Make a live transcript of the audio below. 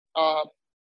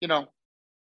you know,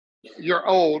 you're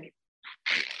old.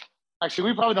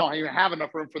 Actually, we probably don't even have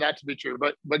enough room for that to be true,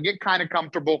 but get kind of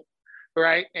comfortable,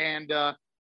 right? And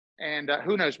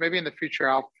who knows, maybe in the future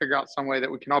I'll figure out some way that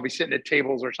we can all be sitting at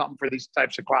tables or something for these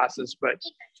types of classes. But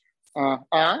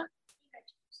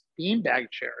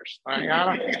beanbag chairs.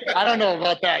 I don't know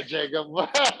about that, Jacob.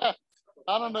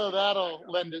 I don't know that'll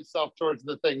lend itself towards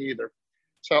the thing either.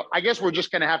 So I guess we're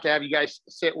just going to have you guys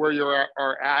sit where you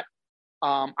are at.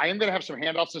 I am going to have some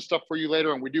handouts and stuff for you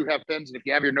later, and we do have pens. And if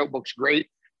you have your notebooks, great.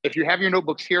 If you have your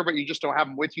notebooks here, but you just don't have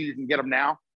them with you, you can get them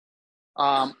now.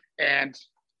 And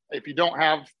if you don't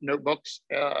have notebooks,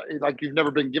 like you've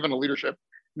never been given a leadership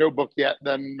notebook yet,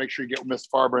 then make sure you get with Miss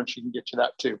Farber and she can get you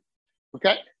that too.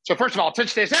 Okay. So first of all, attention,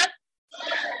 stay set.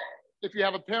 If you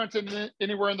have a parent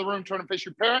anywhere in the room, turn and face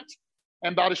your parents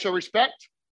and bow to show respect,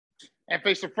 and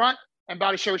face the front and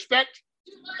bow to show respect.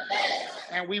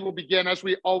 And we will begin, as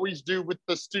we always do, with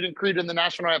the student creed and the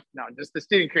national anthem. No, just the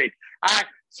student creed. All right.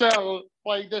 So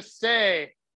like this,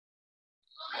 say.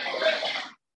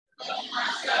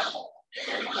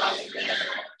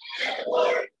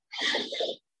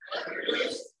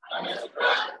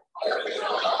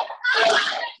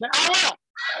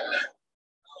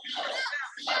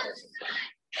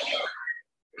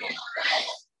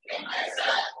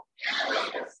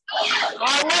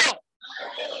 I will.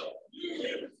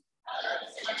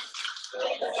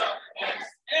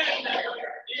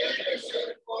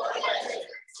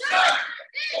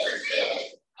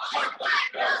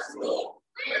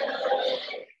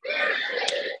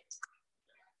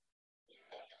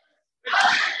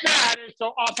 That is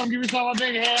so awesome. Give yourself a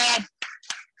big hand.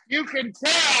 You can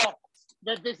tell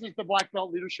that this is the Black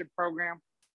Belt Leadership Program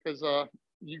because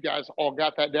you guys all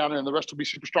got that down, and the rest will be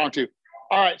super strong too.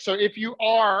 All right. So if you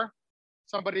are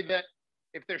somebody that,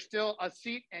 if there's still a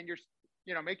seat and you're,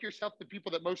 make yourself the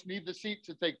people that most need the seat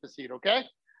to take the seat. Okay.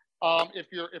 If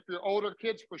you're older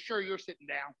kids, for sure you're sitting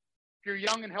down. If you're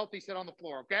young and healthy, sit on the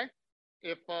floor. Okay.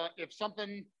 If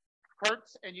something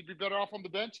hurts and you'd be better off on the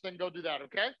bench, then go do that.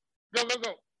 Okay. Go, go,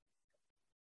 go.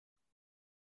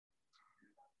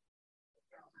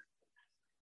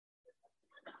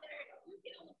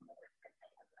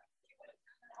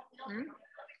 Hmm?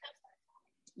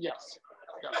 Yes.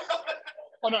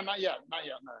 Oh, no, not yet. Not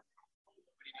yet. No.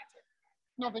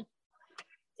 Nothing.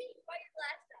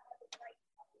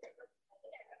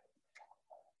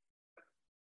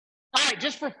 All right,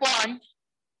 just for fun,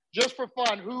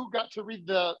 who got to read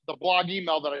the blog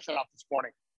email that I sent out this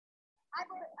morning? I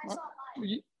saw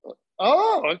mine.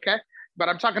 Oh, okay. But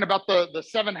I'm talking about the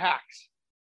 7 hacks.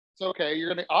 It's okay. You're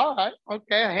gonna. All right.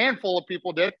 Okay. A handful of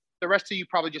people did. The rest of you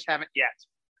probably just haven't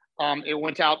yet. It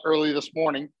went out early this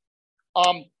morning.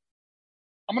 I'm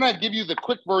going to give you the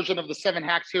quick version of the 7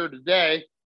 hacks here today,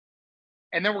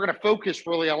 and then we're going to focus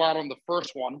really a lot on the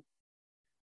first one,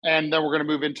 and then we're going to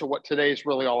move into what today is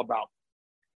really all about.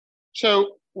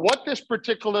 So what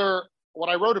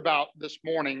I wrote about this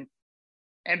morning,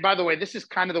 and by the way, this is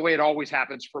kind of the way it always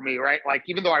happens for me, right? Like,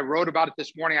 even though I wrote about it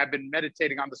this morning, I've been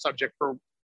meditating on the subject for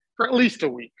at least a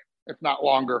week, if not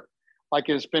longer. Like,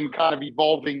 it's been kind of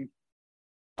evolving.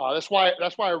 That's why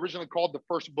I originally called the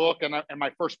first book and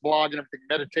my first blog and everything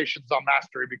Meditations on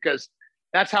Mastery, because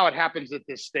that's how it happens at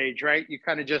this stage, right? You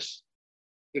kind of just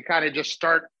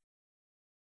start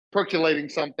percolating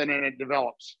something and it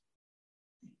develops.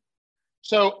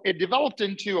 So it developed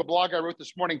into a blog I wrote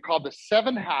this morning called The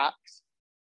 7 Hacks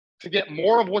to Get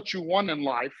More of What You Want in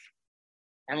Life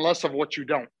and Less of What You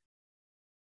Don't.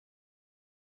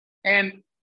 And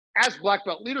as Black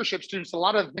Belt leadership students, a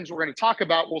lot of the things we're going to talk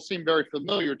about will seem very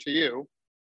familiar to you.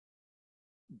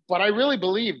 But I really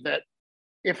believe that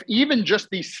if even just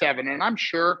these 7, and I'm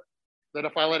sure that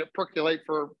if I let it percolate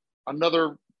for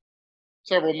another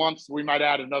several months, we might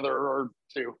add another or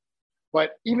 2.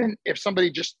 But even if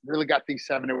somebody just really got these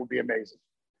 7, it would be amazing.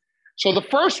 So the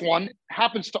first one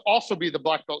happens to also be the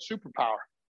Black Belt superpower,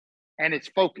 and it's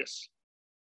focus.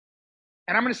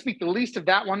 And I'm going to speak the least of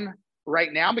that one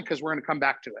right now because we're going to come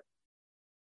back to it.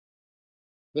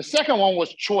 The second one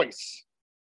was choice.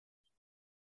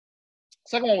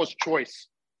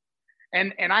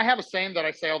 And I have a saying that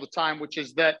I say all the time, which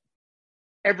is that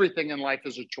everything in life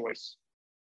is a choice.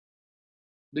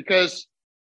 Because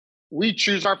we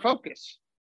choose our focus.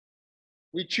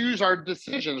 We choose our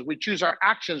decisions. We choose our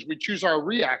actions. We choose our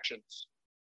reactions.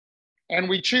 And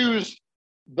we choose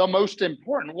one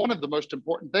of the most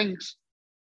important things,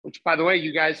 which, by the way,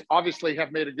 you guys obviously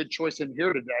have made a good choice in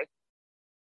here today,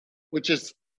 which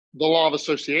is the law of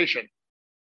association,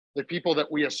 the people that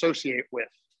we associate with.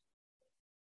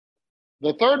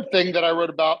 The third thing that I wrote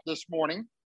about this morning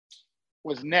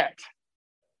was net.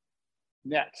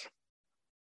 net.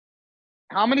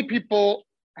 How many people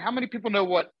know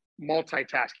what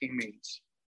multitasking means?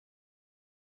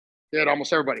 Good,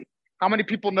 almost everybody. How many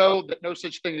people know that no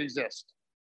such thing exists?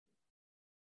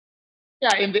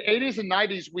 Yeah, in the 80s and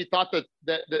 90s, we thought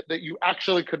that you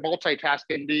actually could multitask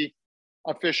and be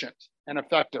efficient and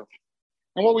effective.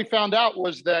 And what we found out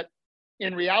was that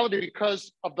in reality,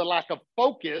 because of the lack of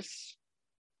focus,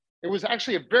 it was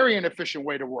actually a very inefficient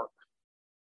way to work.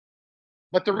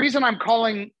 But the reason I'm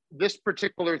calling this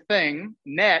particular thing,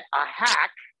 net, a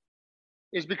hack,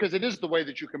 is because it is the way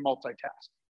that you can multitask.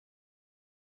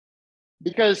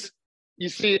 Because you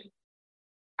see,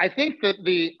 I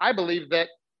believe that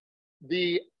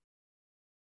the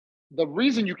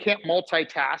reason you can't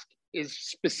multitask is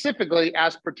specifically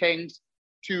as pertains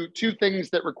to two things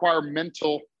that require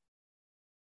mental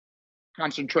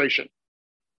concentration,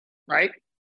 right?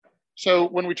 So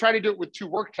when we try to do it with two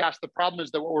work tasks, the problem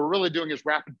is that what we're really doing is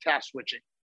rapid task switching.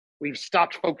 We've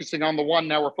stopped focusing on the one,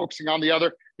 now we're focusing on the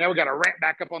other. Now we got to ramp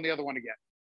back up on the other one again.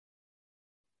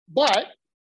 But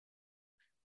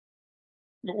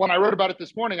when I wrote about it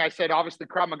this morning, I said, obviously,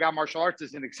 Krav Maga martial arts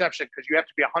is an exception because you have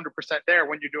to be 100% there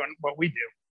when you're doing what we do.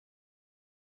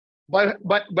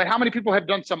 But how many people have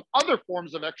done some other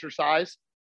forms of exercise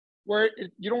where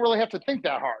you don't really have to think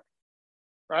that hard,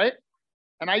 right?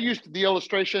 And I used the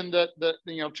illustration that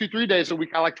 2-3 days a week,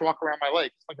 I like to walk around my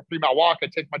lake. It's like a 3-mile walk. I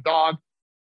take my dog.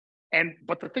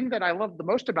 But the thing that I love the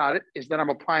most about it is that I'm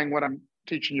applying what I'm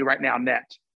teaching you right now,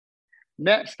 NET.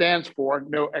 NET stands for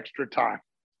no extra time,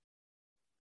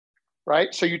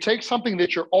 right? So you take something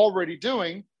that you're already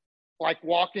doing, like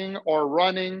walking or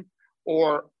running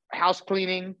or house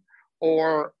cleaning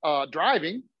or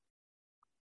driving,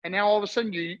 and now all of a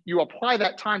sudden you apply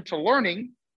that time to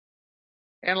learning.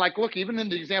 And like, look, even in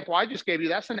the example I just gave you,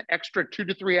 that's an extra 2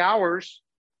 to 3 hours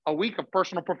a week of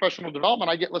personal professional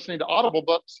development I get listening to Audible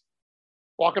books,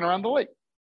 walking around the lake.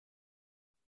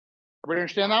 Everybody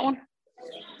understand that one?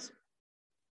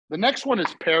 The next one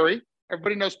is Perry.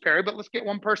 Everybody knows Perry, but let's get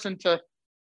one person to,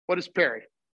 what is Perry?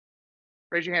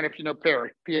 Raise your hand if you know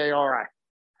Perry, P-A-R-I.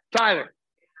 Tyler.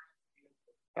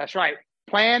 That's right.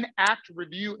 Plan, act,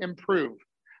 review, improve.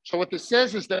 So what this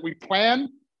says is that we plan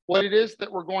what it is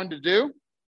that we're going to do.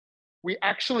 We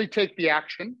actually take the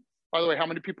action. By the way, how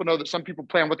many people know that some people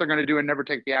plan what they're going to do and never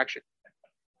take the action?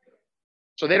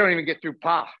 So they don't even get through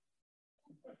PA.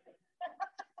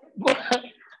 But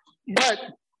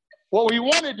what we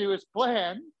want to do is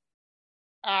plan,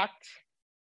 act,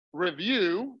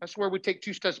 review. That's where we take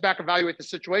 2 steps back, evaluate the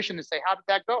situation and say, how did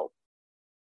that go?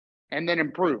 And then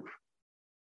improve.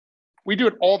 We do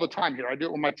it all the time here. I do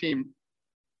it with my team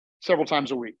several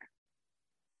times a week.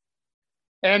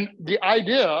 And the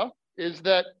idea is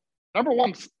that, number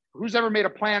one, who's ever made a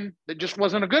plan that just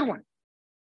wasn't a good one?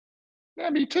 Yeah,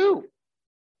 me too.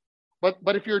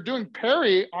 But if you're doing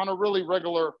Perry on a really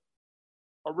regular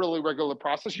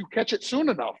process, you catch it soon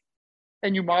enough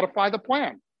and you modify the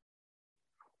plan.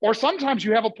 Or sometimes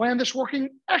you have a plan that's working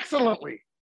excellently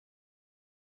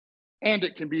and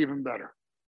it can be even better.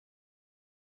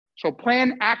 So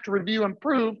plan, act, review,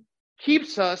 improve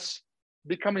keeps us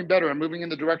becoming better and moving in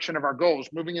the direction of our goals,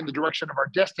 moving in the direction of our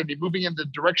destiny, moving in the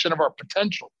direction of our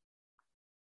potential.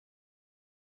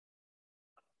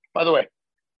 By the way,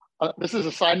 this is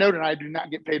a side note, and I do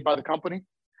not get paid by the company,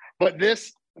 but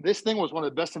this thing was one of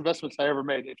the best investments I ever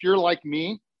made. If you're like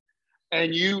me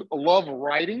and you love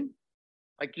writing,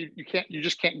 like you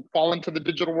just can't fall into the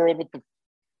digital world with the,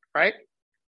 right?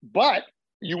 But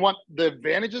you want the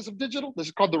advantages of digital. This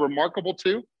is called the Remarkable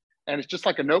 2. And it's just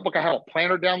like a notebook. I have a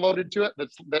planner downloaded to it.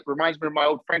 That reminds me of my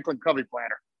old Franklin Covey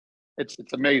planner. It's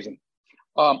amazing.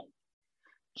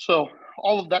 So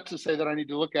all of that to say that I need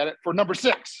to look at it for number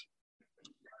 6.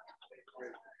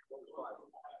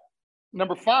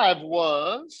 Number 5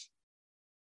 was,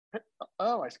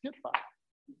 I skipped 5.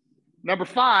 Number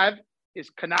 5 is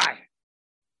CANI.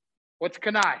 What's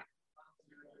CANI?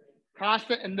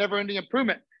 Constant and never-ending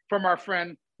improvement, from our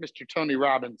friend, Mr. Tony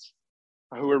Robbins,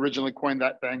 who originally coined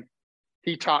that thing.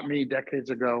 He taught me decades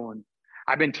ago, and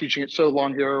I've been teaching it so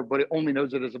long here, but it only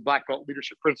knows it as a black belt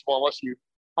leadership principle unless you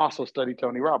also study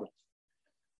Tony Robbins.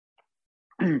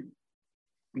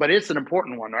 But it's an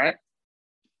important one, right?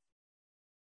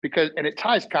 And it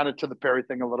ties kind of to the Perry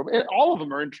thing a little bit. All of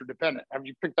them are interdependent. Have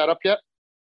you picked that up yet?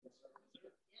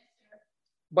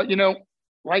 But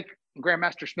like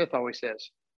Grandmaster Smith always says,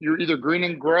 you're either green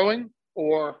and growing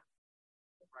or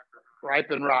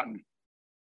ripe and rotten.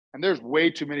 And there's way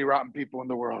too many rotten people in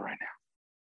the world right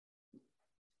now.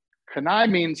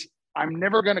 CANI means I'm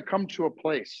never going to come to a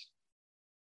place.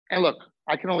 And look,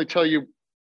 I can only tell you,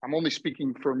 I'm only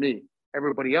speaking for me.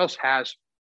 Everybody else has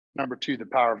Number two, the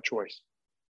power of choice.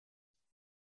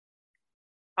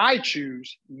 I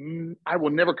choose, I will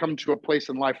never come to a place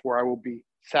in life where I will be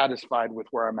satisfied with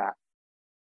where I'm at.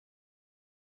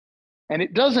 And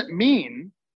it doesn't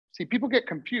mean, see, people get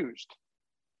confused.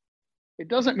 It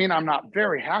doesn't mean I'm not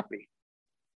very happy.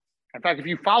 In fact, if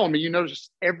you follow me, you notice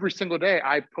every single day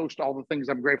I post all the things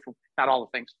I'm grateful, not all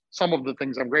the things, some of the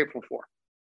things I'm grateful for.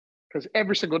 Because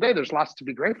every single day there's lots to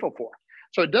be grateful for.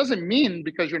 So it doesn't mean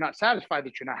because you're not satisfied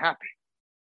that you're not happy.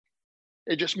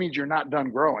 It just means you're not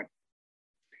done growing.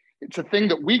 It's a thing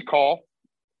that we call,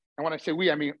 and when I say we,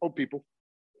 I mean old people,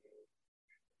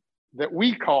 that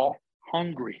we call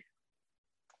hungry.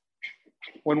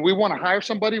 When we want to hire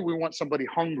somebody, we want somebody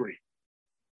hungry.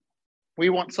 We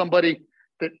want somebody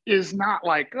that is not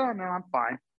like, oh no, I'm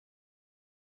fine.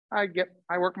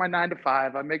 I work my 9 to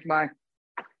 5. I make my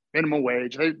minimum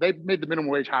wage. They made the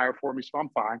minimum wage higher for me, so I'm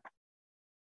fine.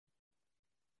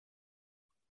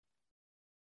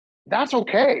 That's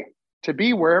okay to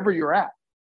be wherever you're at.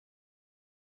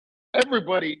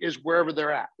 Everybody is wherever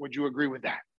they're at. Would you agree with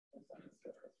that?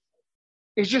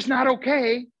 It's just not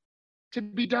okay to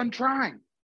be done trying.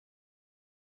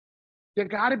 You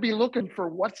got to be looking for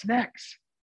what's next,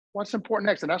 what's important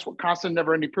next. And that's what constant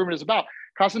never-ending improvement is about.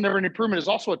 Constant never-ending improvement is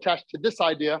also attached to this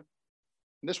idea.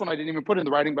 And this one I didn't even put in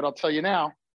the writing, but I'll tell you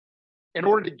now. In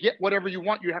order to get whatever you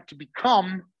want, you have to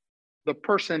become the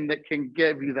person that can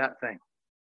give you that thing.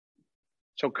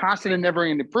 So constant and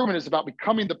never-ending improvement is about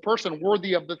becoming the person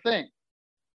worthy of the thing.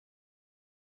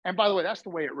 And by the way, that's the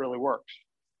way it really works.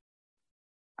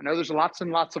 I know there's lots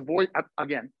and lots of voice,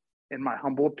 again, in my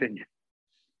humble opinion,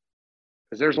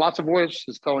 because there's lots of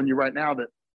voices telling you right now that,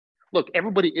 look,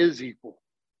 everybody is equal.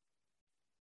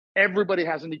 Everybody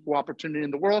has an equal opportunity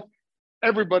in the world.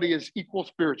 Everybody is equal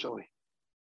spiritually.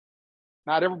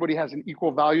 Not everybody has an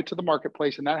equal value to the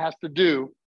marketplace, and that has to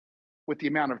do with the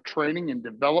amount of training and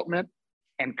development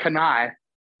and kanai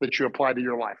that you apply to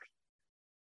your life.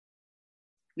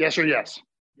 Yes or yes?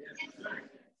 Yes.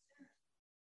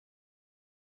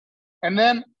 And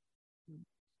then,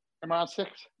 am I on 6?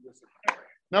 Yes, sir.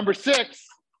 Number six,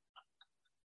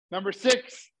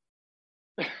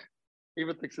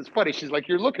 Eva thinks it's funny. She's like,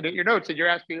 you're looking at your notes and you're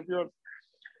asking if you're.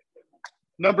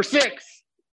 Number 6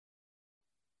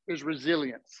 is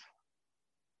resilience.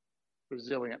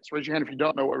 Resilience. Raise your hand if you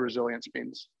don't know what resilience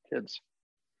means, kids.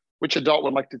 Which adult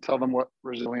would like to tell them what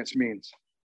resilience means?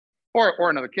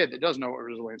 Or another kid that does know what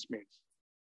resilience means.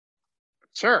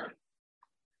 Sir.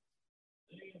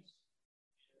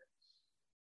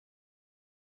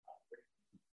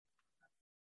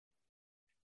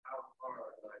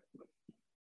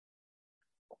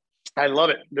 I love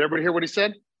it. Did everybody hear what he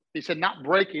said? He said, not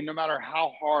breaking no matter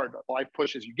how hard life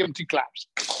pushes you. Give him 2 claps.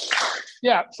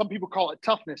 Yeah, some people call it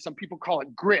toughness. Some people call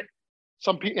it grit.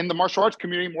 Some people in the martial arts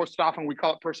community, most often we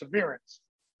call it perseverance.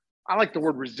 I like the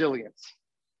word resilience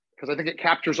because I think it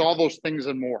captures all those things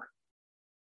and more.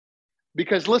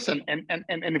 Because listen, and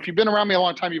if you've been around me a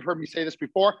long time, you've heard me say this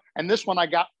before. And this one I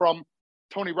got from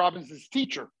Tony Robbins'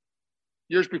 teacher.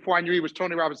 Years before I knew he was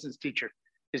Tony Robbins' teacher.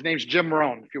 His name's Jim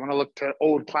Rohn, if you want to look to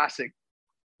old classic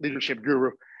leadership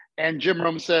guru. And Jim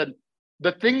Rohn said,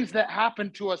 the things that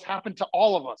happen to us happen to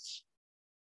all of us.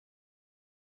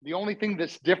 The only thing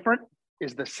that's different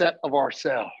is the set of our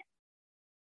cell.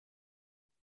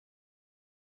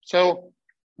 So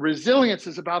resilience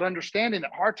is about understanding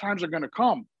that hard times are going to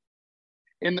come.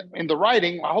 In the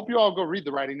writing, I hope you all go read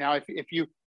the writing now. If you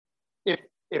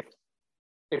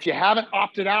haven't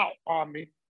opted out on me,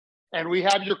 and we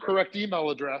have your correct email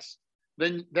address,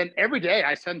 then every day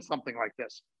I send something like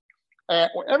this.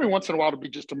 Every once in a while it'll be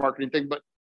just a marketing thing, but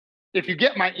if you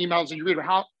get my emails and you read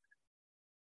how,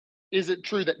 is it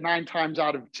true that 9 times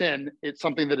out of 10, it's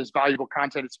something that is valuable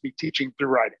content, it's me teaching through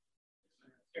writing.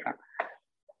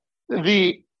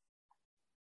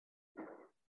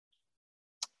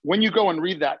 When you go and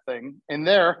read that thing, in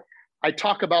there, I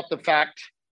talk about the fact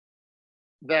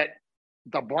that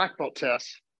the black belt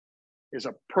test is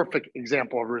a perfect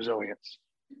example of resilience.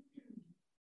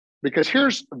 Because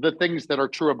here's the things that are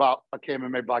true about a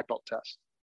KMMA black belt test.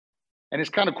 And it's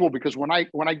kind of cool because when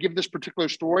I give this particular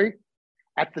story,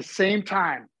 at the same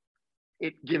time,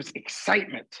 it gives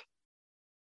excitement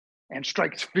and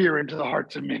strikes fear into the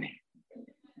hearts of many.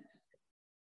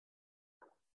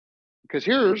 Because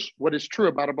here's what is true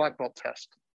about a black belt test.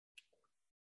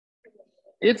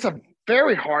 It's a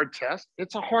very hard test.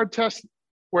 It's a hard test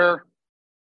where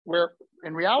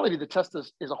in reality, the test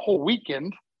is a whole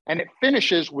weekend, and it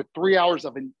finishes with 3 hours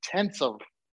of intensive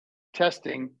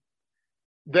testing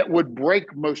that would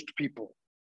break most people,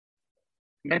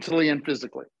 mentally and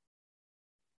physically.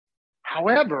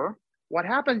 However, what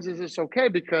happens is it's okay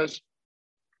because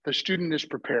the student is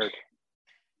prepared.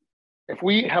 If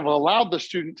we have allowed the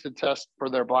student to test for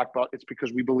their black belt, it's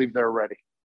because we believe they're ready.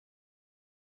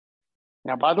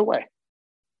 Now, by the way,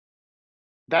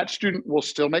 that student will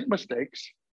still make mistakes.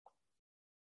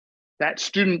 That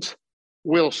student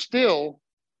will still,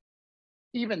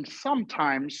 even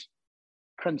sometimes,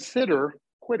 consider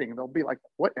quitting. They'll be like,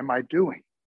 what am I doing?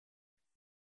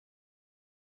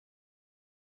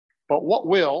 But what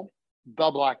will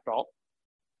the black belt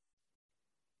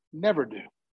never do?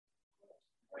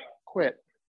 Quit.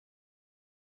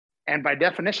 And by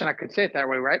definition, I could say it that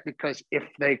way, right? Because if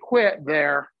they quit,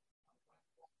 they're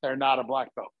not a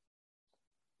black belt.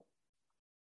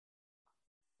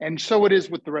 And so it is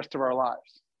with the rest of our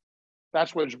lives.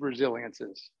 That's what resilience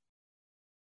is.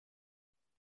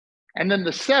 And then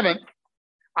the seventh,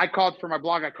 I called for my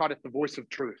blog, I called it the voice of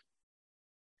truth.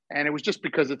 And it was just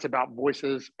because it's about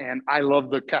voices. And I love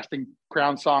the Casting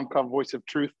Crown song called Voice of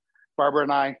Truth. Barbara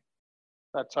and I,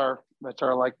 that's our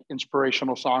like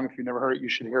inspirational song. If you never heard it, you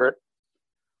should hear it.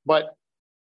 But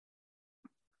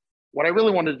what I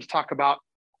really wanted to talk about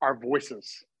are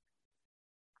voices.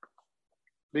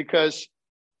 Because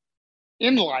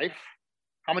in life,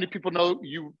 how many people know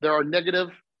there are negative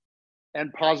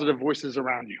and positive voices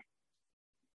around you?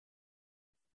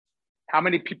 How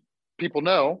many people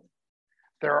know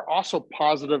there are also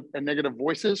positive and negative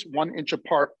voices 1 inch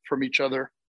apart from each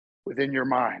other within your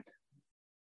mind?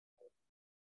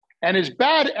 And as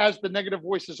bad as the negative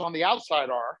voices on the outside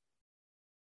are,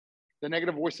 the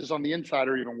negative voices on the inside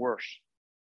are even worse.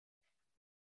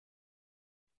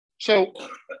 So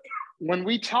when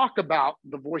we talk about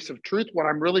the voice of truth, what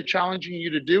I'm really challenging you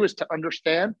to do is to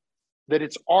understand that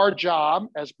it's our job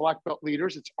as black belt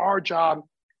leaders, it's our job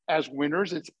as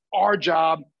winners, it's our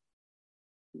job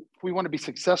if we want to be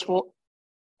successful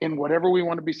in whatever we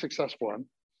want to be successful in.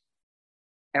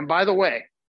 And by the way,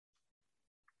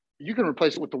 you can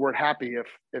replace it with the word happy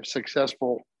if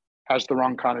successful has the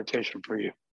wrong connotation for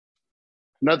you.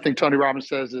 Another thing Tony Robbins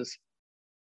says is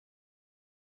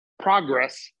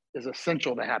progress is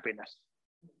essential to happiness.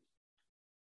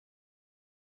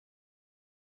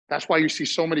 That's why you see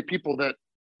so many people that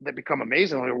become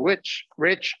amazingly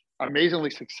rich,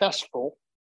 amazingly successful,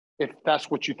 if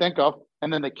that's what you think of,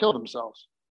 and then they kill themselves.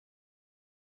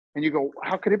 And you go,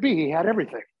 how could it be? He had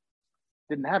everything.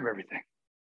 Didn't have everything.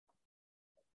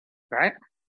 Right?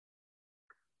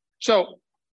 So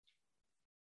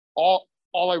all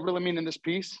I really mean in this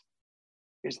piece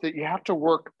is that you have to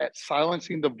work at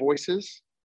silencing the voices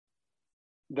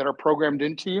that are programmed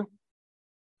into you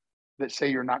that say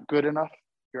you're not good enough,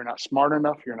 you're not smart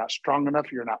enough, you're not strong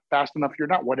enough, you're not fast enough, you're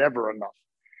not whatever enough.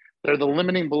 They're the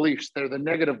limiting beliefs. They're the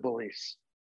negative beliefs.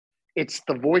 It's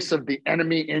the voice of the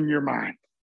enemy in your mind.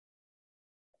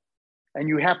 And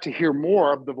you have to hear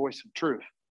more of the voice of truth,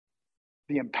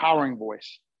 the empowering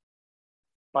voice.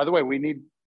 By the way, we need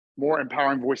more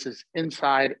empowering voices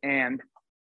inside and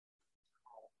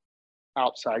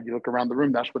outside. You look around the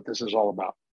room, that's what this is all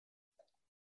about.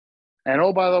 And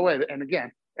oh, by the way, and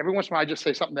again, every once in a while I just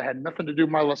say something that had nothing to do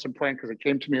with my lesson plan because it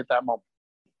came to me at that moment.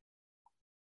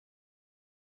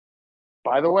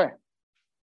 By the way,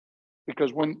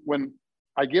 because when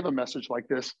I give a message like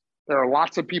this, there are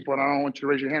lots of people, and I don't want you to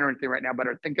raise your hand or anything right now, but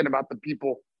are thinking about the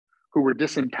people who were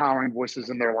disempowering voices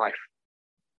in their life.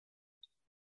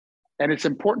 And it's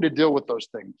important to deal with those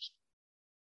things.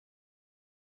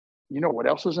 You know what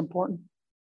else is important?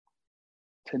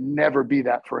 To never be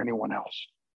that for anyone else.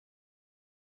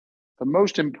 The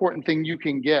most important thing you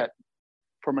can get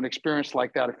from an experience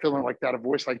like that, a feeling like that, a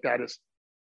voice like that is,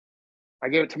 I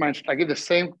gave the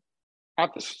same,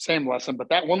 not the same lesson, but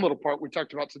that one little part we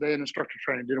talked about today in instructor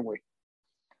training, didn't we?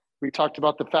 We talked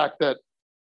about the fact that,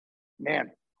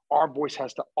 man, our voice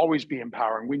has to always be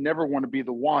empowering. We never want to be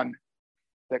the one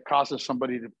that causes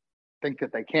somebody to think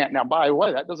that they can't. Now, by the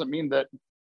way, that doesn't mean that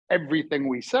everything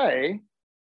we say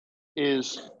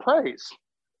is praise,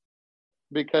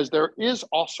 because there is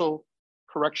also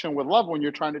correction with love when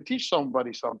you're trying to teach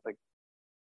somebody something,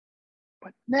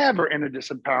 but never in a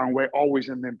disempowering way, always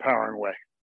in the empowering way.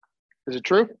 Is it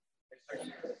true?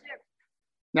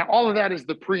 Now, all of that is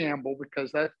the preamble,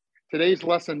 because today's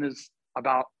lesson is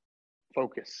about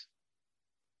focus.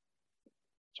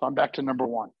 So I'm back to number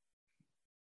one.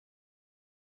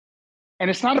 And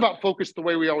it's not about focus the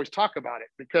way we always talk about it,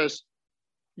 because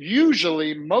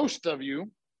usually most of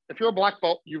you, if you're a black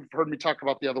belt, you've heard me talk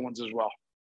about the other ones as well.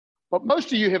 But most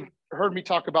of you have heard me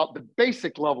talk about the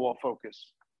basic level of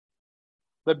focus.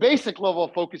 The basic level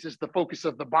of focus is the focus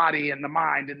of the body and the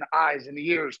mind and the eyes and the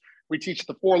ears. We teach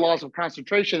the 4 laws of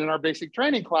concentration in our basic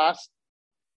training class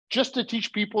just to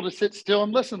teach people to sit still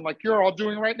and listen like you're all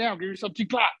doing right now. Give yourself 2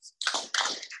 claps.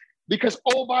 Because,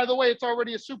 oh, by the way, it's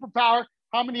already a superpower.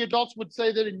 How many adults would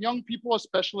say that in young people,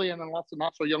 especially, and in lots of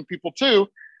not so young people too,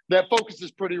 that focus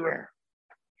is pretty rare?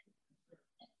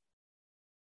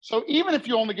 So even if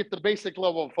you only get the basic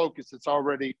level of focus, it's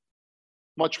already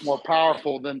much more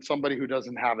powerful than somebody who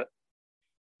doesn't have it.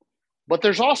 But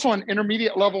there's also an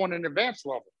intermediate level and an advanced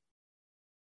level.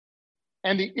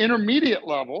 And the intermediate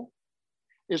level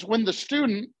is when the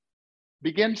student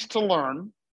begins to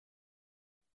learn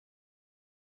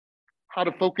how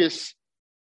to focus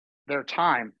their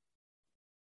time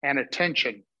and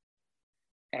attention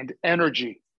and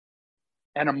energy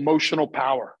and emotional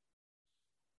power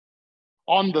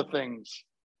on the things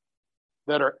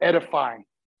that are edifying,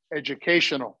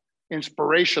 educational,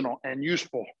 inspirational, and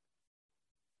useful,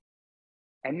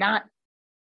 and not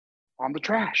on the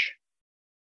trash.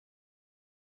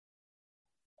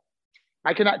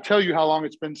 I cannot tell you how long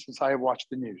it's been since I have watched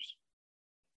the news.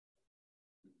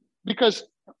 Because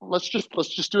let's just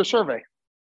do a survey.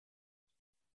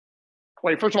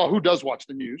 Wait, first of all, who does watch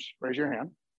the news? Raise your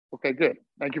hand. Okay, good.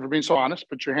 Thank you for being so honest.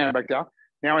 Put your hand back down.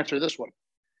 Now answer this one.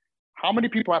 How many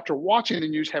people after watching the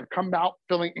news have come out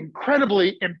feeling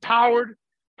incredibly empowered,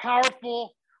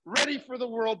 powerful, ready for the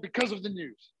world because of the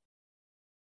news?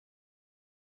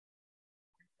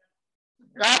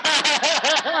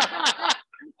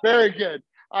 Very good.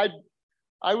 I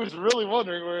was really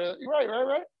wondering where,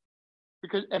 right.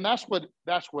 Because, and that's what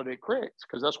it creates,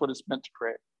 because that's what it's meant to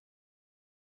create.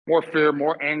 More fear,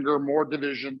 more anger, more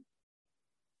division.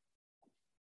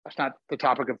 That's not the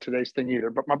topic of today's thing either.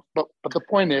 But the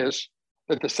point is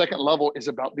that the second level is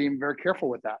about being very careful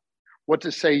with that. What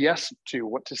to say yes to,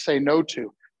 what to say no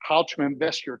to, how to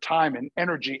invest your time and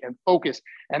energy and focus.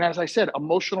 And as I said,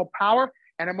 emotional power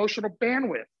and emotional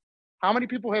bandwidth. How many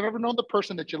people have ever known the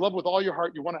person that you love with all your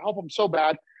heart, you want to help them so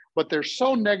bad, but they're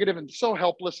so negative and so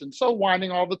helpless and so whining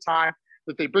all the time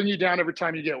that they bring you down every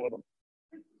time you get with them?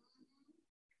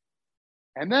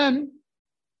 And then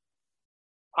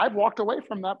I've walked away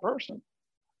from that person.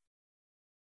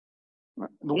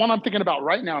 The one I'm thinking about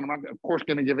right now, and I'm not, of course,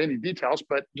 going to give any details,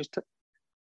 but just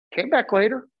came back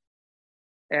later,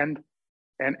 and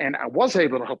I was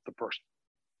able to help the person.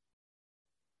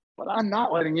 But I'm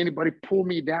not letting anybody pull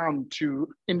me down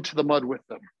into the mud with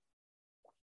them.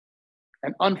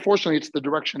 And unfortunately, it's the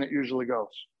direction it usually goes,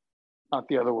 not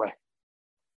the other way.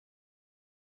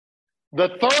 The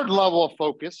third level of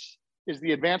focus is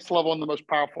the advanced level and the most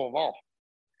powerful of all.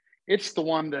 It's the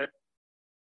one that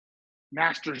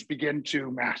masters begin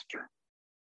to master.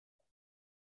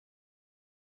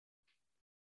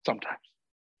 Sometimes.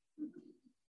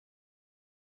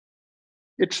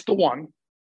 It's the one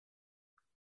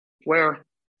where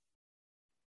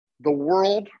the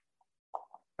world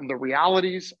and the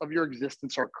realities of your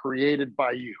existence are created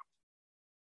by you.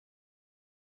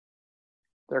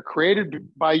 They're created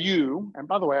by you. And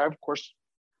by the way, I, of course,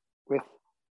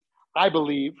 I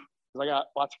believe, because I got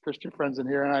lots of Christian friends in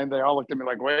here, and they all looked at me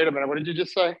like, wait a minute, what did you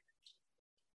just say?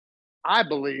 I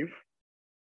believe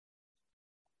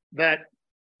that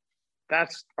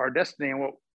that's our destiny and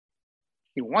what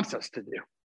he wants us to do.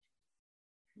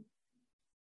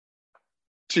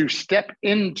 To step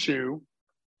into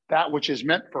that which is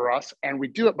meant for us. And we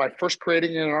do it by first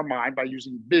creating it in our mind by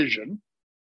using vision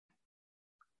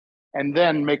and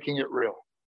then making it real.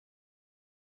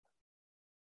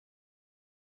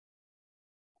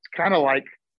 It's kind of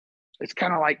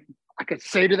like I could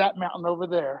say to that mountain over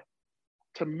there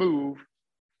to move.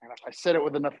 And if I said it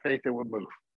with enough faith, it would move.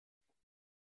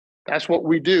 That's what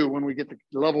we do when we get the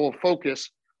level of focus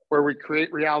where we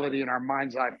create reality in our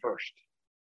mind's eye first.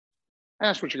 And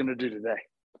that's what you're going to do today.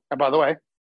 And by the way,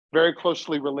 very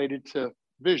closely related to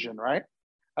vision, right?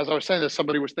 As I was saying, that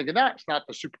somebody was thinking that's not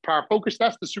the superpower focus,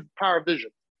 that's the superpower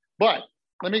vision. But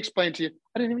let me explain to you,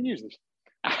 I didn't even use this.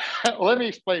 Let me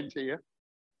explain to you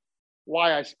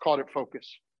why I called it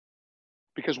focus.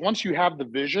 Because once you have the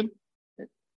vision,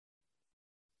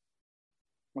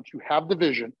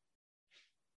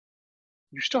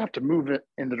 you still have to move it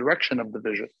in the direction of the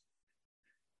vision.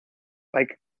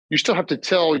 Like, you still have to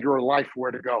tell your life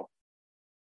where to go.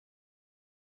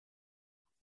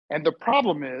 And the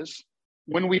problem is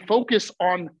when we focus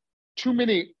on too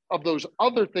many of those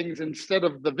other things instead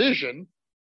of the vision,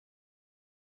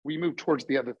 we move towards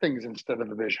the other things instead of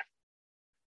the vision.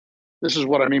 This is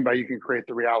what I mean by you can create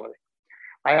the reality.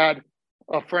 I had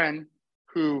a friend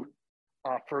who,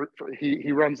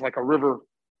 he runs like a river,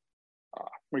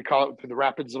 we call it through the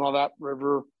rapids and all that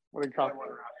river, what do you call it?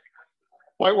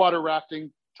 Whitewater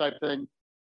rafting type thing.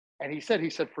 And he said,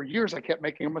 for years I kept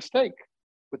making a mistake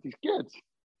with these kids.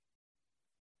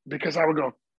 because I would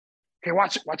go, okay,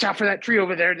 watch out for that tree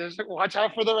over there. Just watch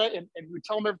out for the right. And we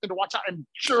tell them everything to watch out. And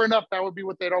sure enough, that would be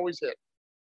what they'd always hit.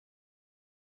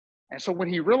 And so when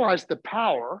he realized the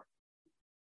power,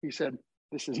 he said,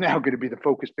 this is now going to be the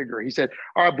focus figure. He said,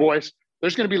 all right, boys,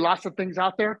 there's going to be lots of things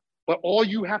out there, but all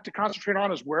you have to concentrate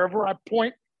on is wherever I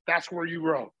point, that's where you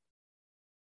row.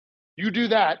 You do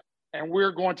that, and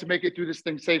we're going to make it through this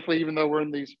thing safely, even though we're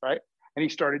in these, right? And he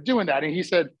started doing that. And he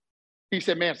said,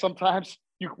 man, sometimes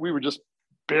we were just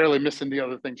barely missing the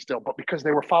other thing still, but because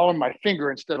they were following my finger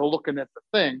instead of looking at the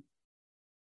thing,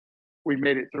 we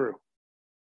made it through.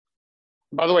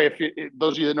 By the way,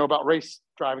 those of you that know about race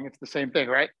driving, it's the same thing,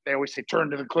 right? They always say turn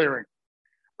to the clearing,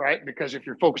 right? Because if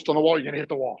you're focused on the wall, you're going to hit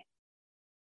the wall.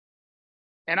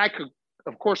 And I could,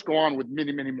 of course, go on with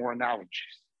many, many more analogies.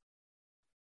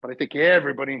 But I think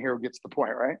everybody in here gets the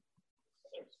point, right?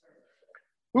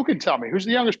 Who can tell me? Who's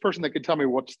the youngest person that can tell me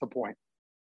what's the point?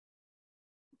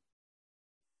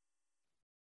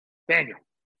 Daniel.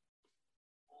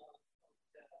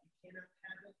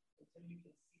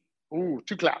 Ooh,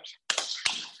 2 claps.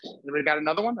 Anybody got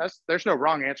another one? There's no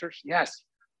wrong answers. Yes.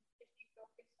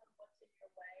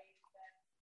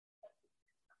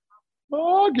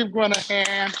 Oh, give Gwen a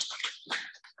hand.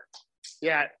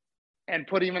 Yeah. And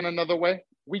put even another way,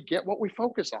 we get what we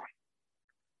focus on.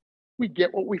 We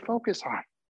get what we focus on.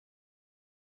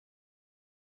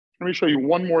 Let me show you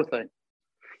one more thing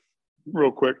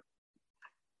real quick.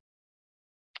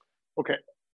 Okay.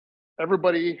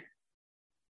 Everybody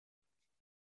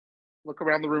look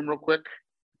around the room real quick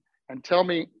and tell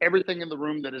me everything in the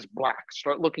room that is black.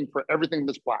 Start looking for everything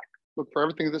that's black. Look for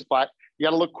everything that's black. You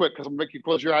got to look quick because I'm going to make you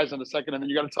close your eyes in a second, and then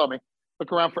you got to tell me.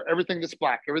 Look around for everything that's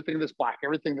black, everything that's black,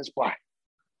 everything that's black.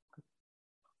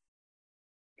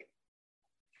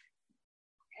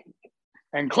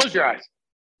 And close your eyes.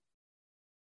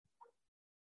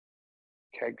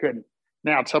 Okay, good.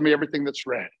 Now tell me everything that's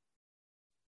red.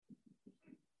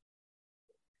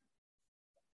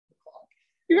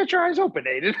 You got your eyes open,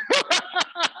 Aiden.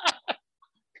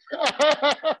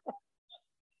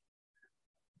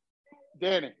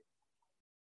 Danny.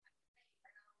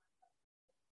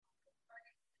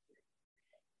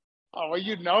 Oh, well,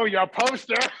 you know your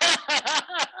poster.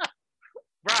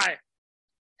 Brian.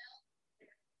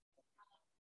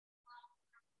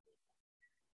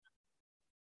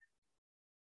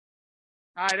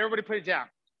 All right, everybody put it down.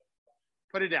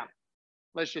 Put it down.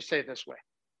 Let's just say it this way.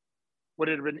 Would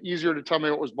it have been easier to tell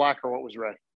me what was black or what was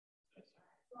red?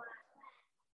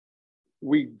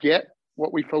 We get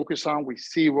what we focus on. We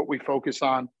see what we focus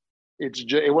on.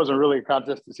 It wasn't really a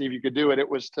contest to see if you could do it. It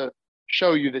was to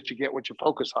show you that you get what you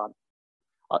focus on.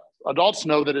 Adults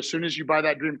know that as soon as you buy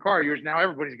that dream car of yours, now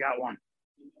everybody's got one.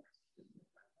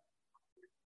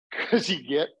 Because you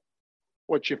get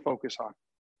what you focus on.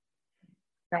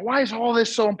 Now, why is all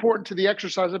this so important to the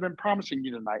exercise I've been promising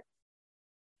you tonight?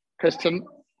 Because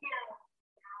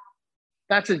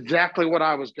that's exactly what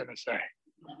I was going to say.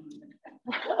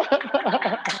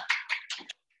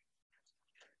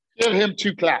 Give him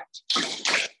 2 claps.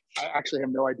 I actually have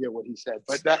no idea what he said,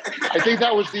 but I think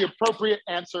that was the appropriate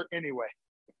answer anyway.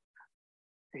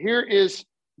 Here is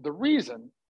the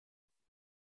reason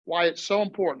why it's so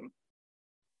important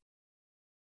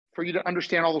for you to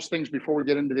understand all those things before we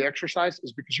get into the exercise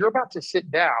is because you're about to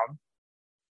sit down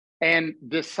and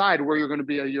decide where you're going to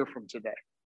be a year from today.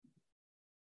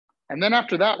 And then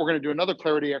after that, we're going to do another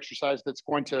clarity exercise that's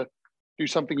going to do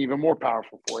something even more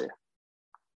powerful for you.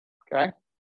 Okay?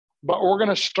 But we're going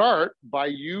to start by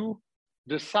you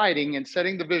deciding and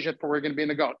setting the vision for where you're going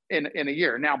to be in a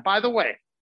year. Now, by the way,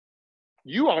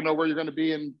 you all know where you're going to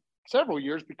be in several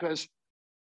years because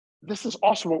this is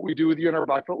also what we do with you in our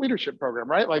Black Belt Leadership Program,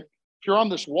 right? Like if you're on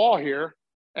this wall here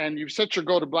and you've set your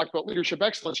goal to Black Belt Leadership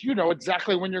Excellence, you know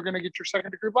exactly when you're going to get your 2nd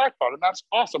degree Black Belt, and that's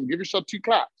awesome. Give yourself 2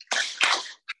 claps.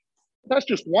 That's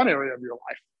just one area of your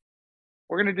life.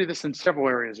 We're going to do this in several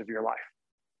areas of your life.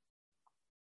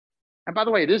 And by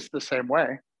the way, it is the same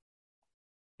way.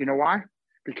 You know why?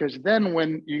 Because then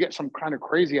when you get some kind of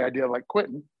crazy idea like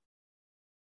quitting,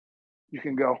 you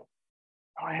can go,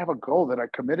 oh, I have a goal that I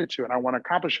committed to and I want to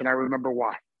accomplish and I remember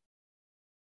why.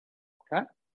 Okay?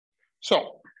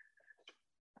 So,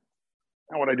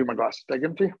 now what do I do with my glasses? Did I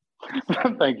give them to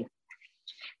you? Thank you.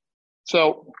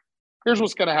 So, here's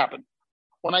what's going to happen.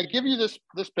 When I give you this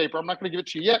paper, I'm not going to give it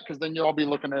to you yet because then you'll all be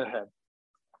looking ahead.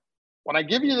 When I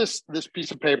give you this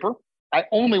piece of paper, I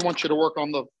only want you to work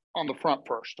on the front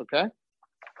first, okay?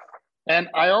 And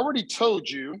I already told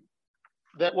you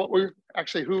that what we're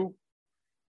actually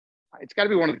it's got to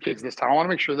be one of the kids this time. I want to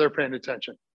make sure they're paying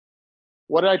attention.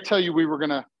 What did I tell you we were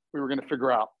gonna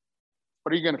figure out?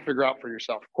 What are you gonna figure out for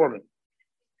yourself, Corbin?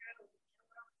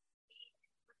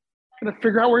 Gonna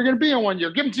figure out where you're gonna be in 1 year.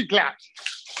 Give them 2 claps.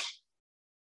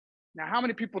 Now, how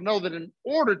many people know that in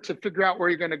order to figure out where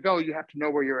you're gonna go, you have to know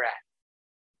where you're at?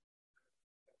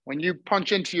 When you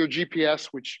punch into your GPS,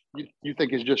 which you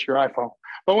think is just your iPhone,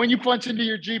 but when you punch into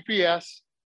your GPS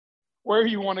where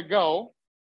you want to go,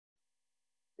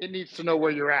 it needs to know where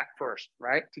you're at first,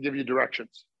 right? To give you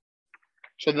directions.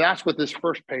 So that's what this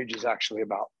first page is actually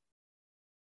about.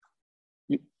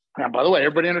 Now, by the way,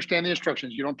 everybody understand the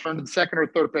instructions. You don't turn to the second or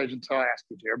third page until I ask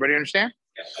you to. Everybody understand?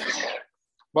 Yes.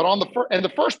 But on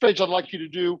the first page, I'd like you to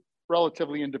do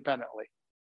relatively independently.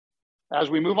 As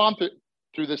we move on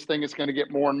through this thing, it's going to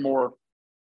get more and more.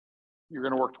 You're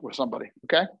going to work with somebody,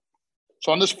 okay?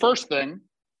 So on this first thing,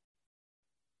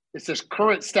 it says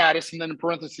current status, and then in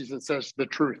parentheses, it says the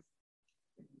truth.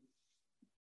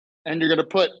 And you're going to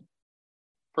put,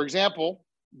 for example,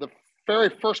 the very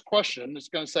first question is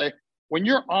going to say, when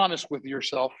you're honest with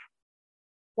yourself,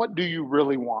 what do you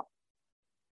really want?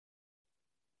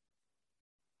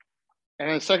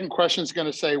 And the second question is going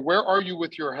to say, where are you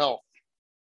with your health,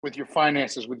 with your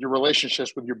finances, with your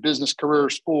relationships, with your business, career,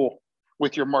 school,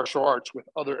 with your martial arts, with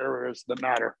other areas that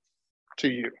matter to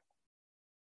you?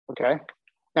 Okay.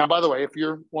 Now, by the way, if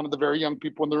you're one of the very young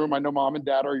people in the room, I know mom and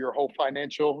dad are your whole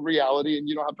financial reality, and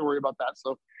you don't have to worry about that.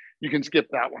 So you can skip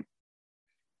that one.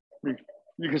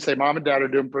 You can say mom and dad are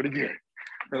doing pretty good.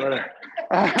 But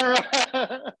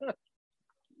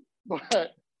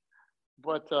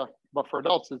for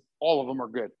adults, all of them are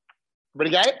good.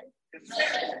 Everybody got it?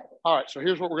 All right, so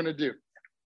here's what we're going to do.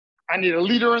 I need a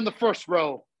leader in the first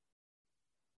row.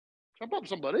 Jump up,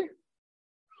 somebody.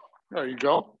 There you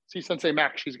go. See Sensei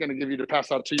Mac, she's going to give you to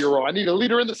pass out to your row. I need a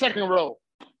leader in the second row.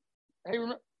 Hey,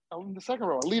 in the second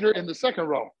row, a leader in the second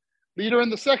row. Leader in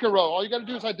the second row. All you got to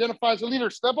do is identify as a leader.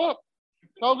 Step up.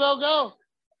 Go, go, go.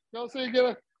 Go, so you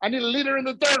get I need a leader in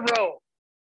the third row.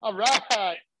 All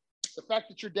right. The fact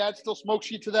that your dad still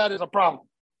smokes you to that is a problem.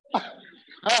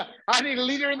 I need a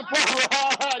leader in the fourth row.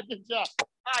 All right, good job. All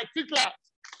right, 2 claps.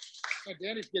 Oh,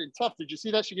 Danny's getting tough. Did you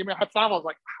see that? She gave me a high five. I was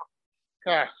like,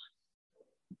 wow. Okay.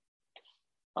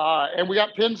 And we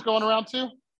got pins going around too?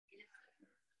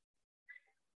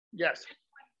 Yes.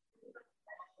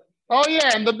 Oh,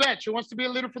 yeah, and the bench. Who wants to be a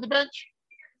leader for the bench?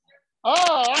 Oh,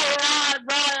 all right,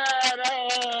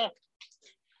 Brian.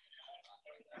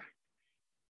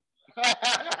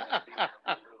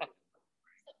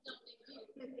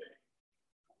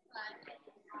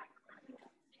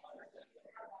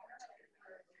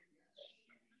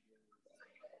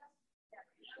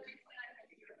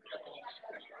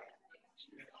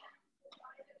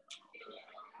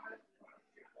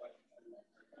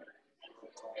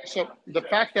 So the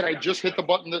fact that I just hit the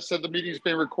button that said the meeting's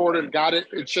being recorded, got it,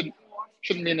 it shouldn't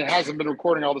mean it hasn't been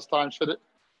recording all this time, should it?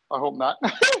 I hope not.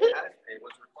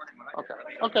 Okay.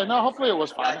 Okay. No, hopefully it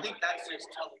was fine. I think that's just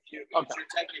telling you. Okay. You're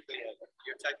technically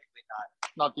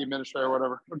not the administrator or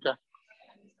whatever. Okay.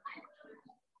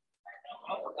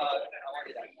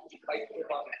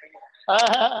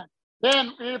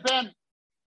 Ben, we need a pen.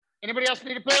 Anybody else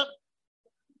need a pen?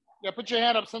 Yeah, put your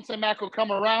hand up. Sensei Mac will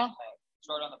come around.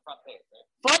 Start on the front page.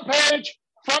 Right?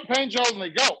 Front page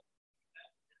only. Go.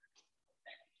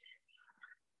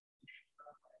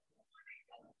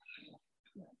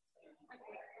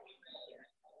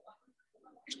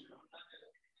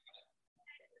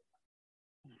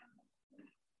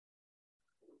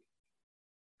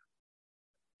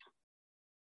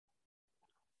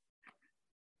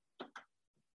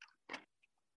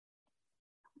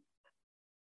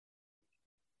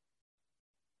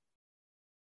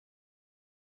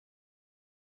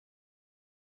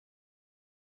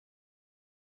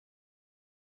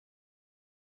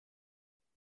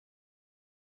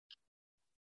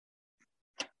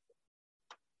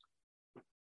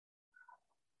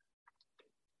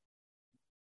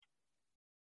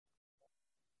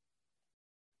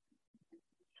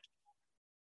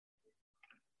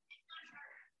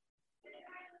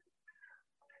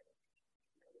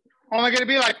 Only going to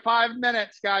be like 5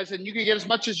 minutes, guys, and you can get as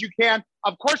much as you can.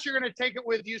 Of course, you're going to take it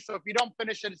with you. So if you don't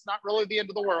finish it, it's not really the end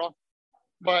of the world.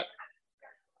 But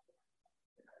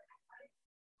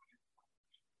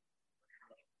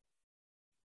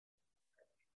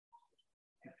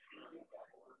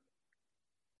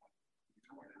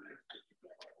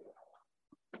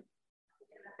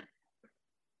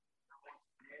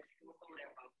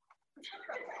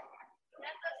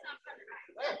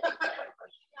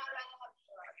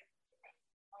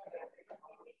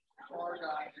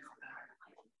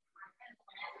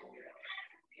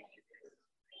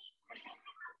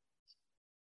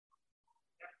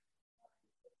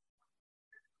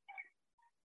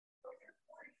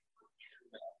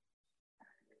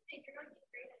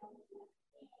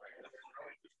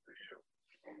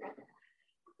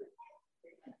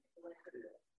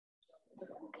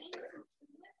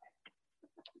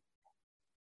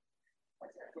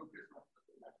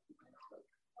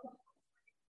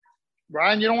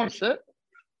Brian, you don't want to sit?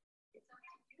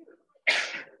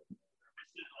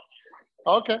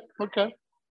 Okay, okay.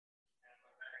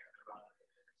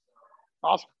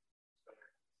 Awesome.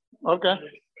 Okay.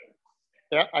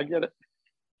 Yeah, I get it.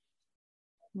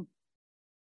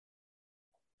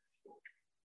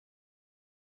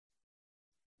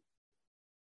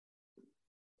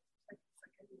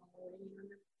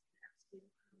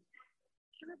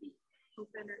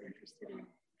 Open or interested in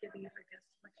giving a guest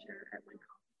lecture at my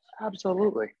college?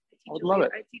 Absolutely. I would love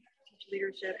it. I teach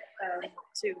leadership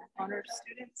to honor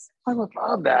students. I would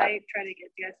love that. I try to get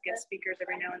guest speakers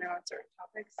every now and then on certain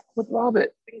topics. Would love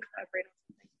it. We can collaborate on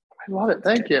something. I love it.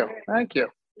 Thank you. Thank you.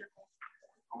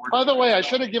 By the way, I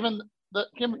should have given the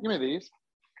give me these.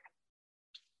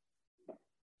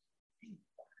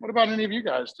 What about any of you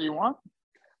guys? Do you want?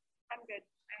 I'm good.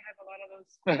 I have a lot of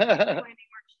those.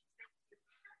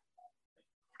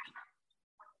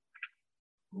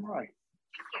 All right.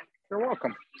 You're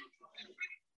welcome.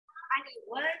 I need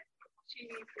what? She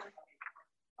needs one.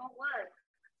 Oh, what?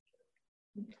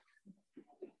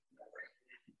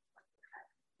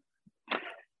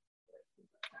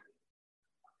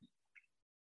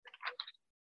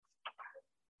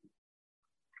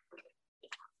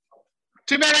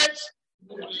 2 minutes.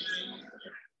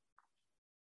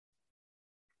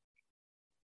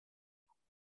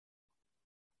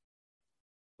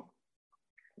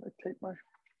 I take my.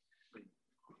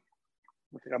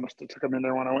 I think I must have took them in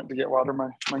there when I went to get water. My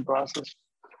glasses.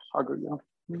 I'll go down.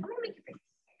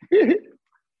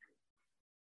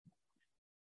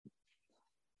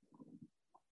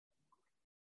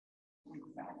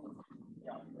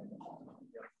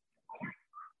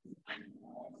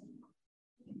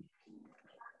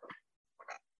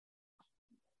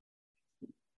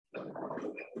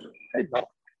 Hey, Bob.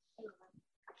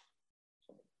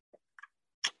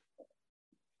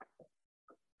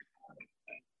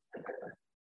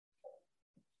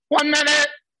 One minute.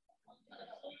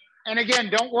 And again,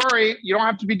 don't worry. You don't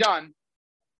have to be done.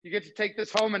 You get to take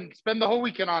this home and spend the whole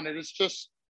weekend on it. It's just,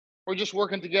 we're just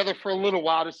working together for a little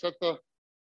while to set the,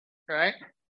 right?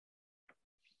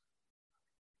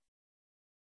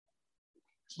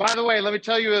 By the way, let me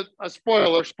tell you a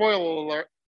spoiler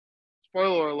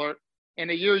alert. In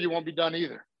a year, you won't be done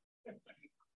either.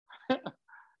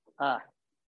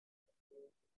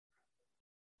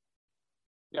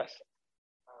 Yes.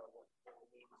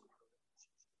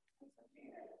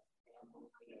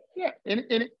 Yeah,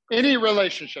 in any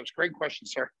relationships, great question,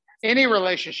 sir. Any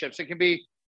relationships, it can be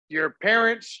your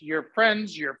parents, your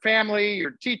friends, your family,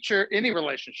 your teacher, any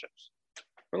relationships.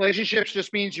 Relationships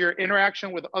just means your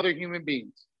interaction with other human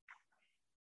beings.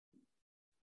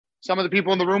 Some of the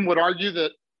people in the room would argue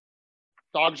that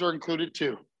dogs are included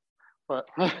too, but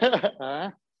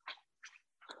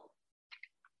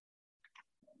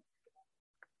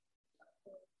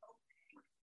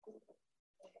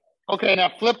okay, now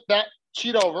flip that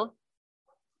sheet over.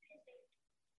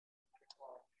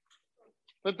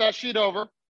 Flip that sheet over.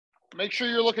 Make sure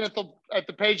you're looking at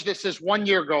the page that says 1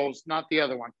 year goals, not the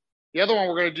other one. The other one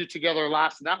we're going to do together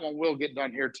last, and that one will get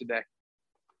done here today.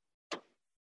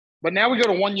 But now we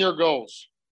go to 1 year goals.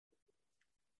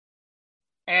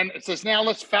 And it says, now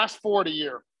let's fast forward a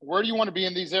year. Where do you want to be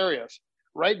in these areas?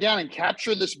 Write down and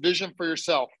capture this vision for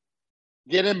yourself.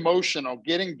 Get emotional,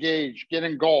 get engaged, get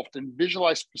engulfed, and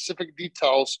visualize specific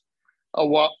details of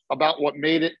about what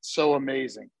made it so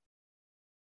amazing.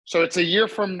 So it's a year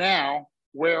from now,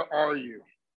 where are you?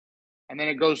 And then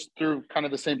it goes through kind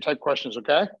of the same type questions,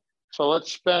 okay? So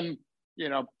let's spend,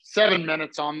 7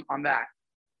 minutes on that.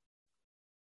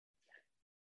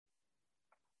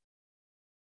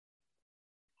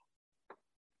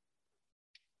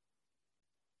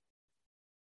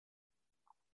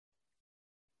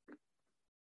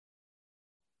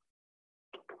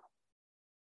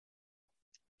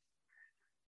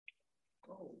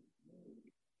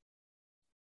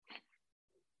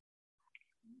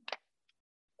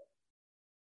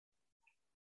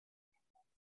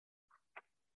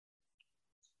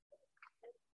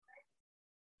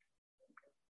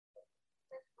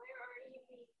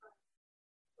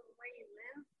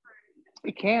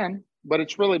 It can, but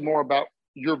it's really more about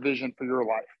your vision for your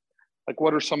life. Like,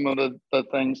 what are some of the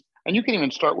things? And you can even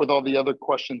start with all the other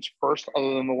questions first,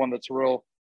 other than the one that's real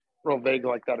vague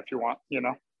like that if you want,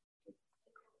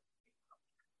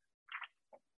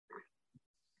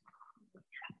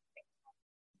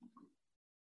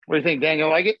 What do you think, Daniel?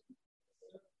 Like it?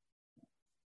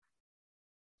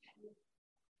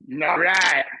 All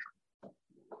right.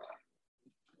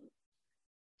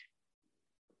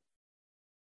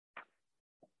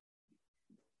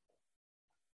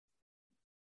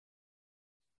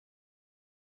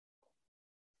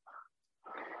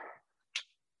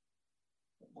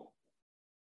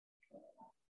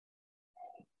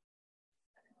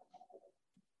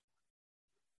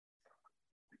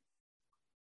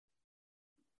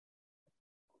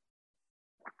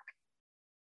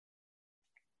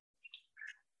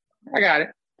 I got it.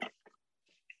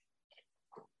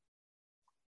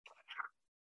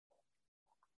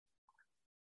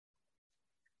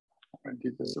 I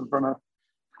do this in front of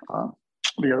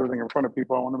the other thing in front of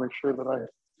people. I want to make sure that I.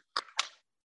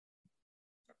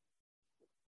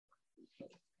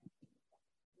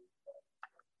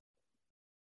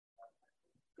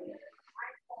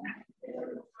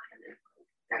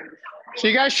 So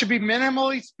you guys should be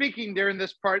minimally speaking during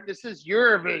this part. This is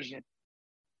your vision.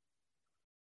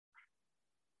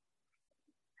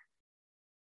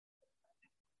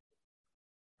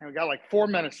 And we got like 4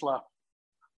 minutes left.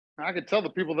 I could tell the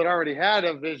people that already had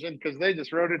a vision because they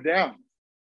just wrote it down.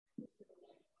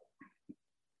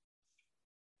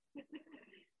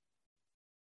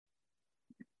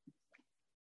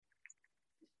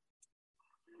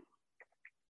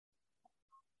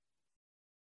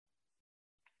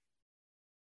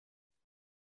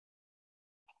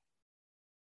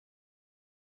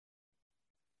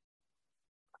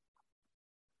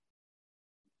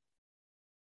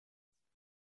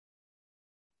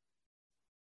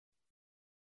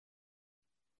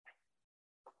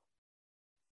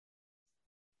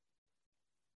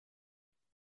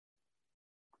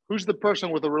 Who's the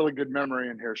person with a really good memory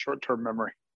in here, short-term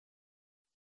memory?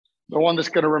 The one that's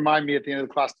going to remind me at the end of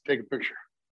the class to take a picture.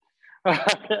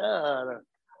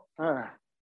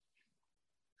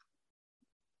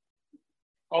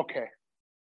 Okay.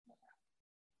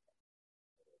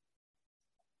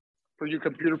 For you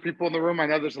computer people in the room, I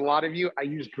know there's a lot of you. I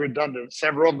used redundant.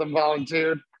 Several of them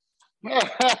volunteered.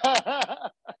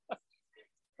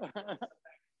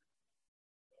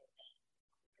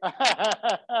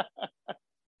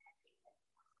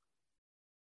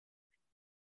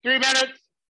 3 minutes.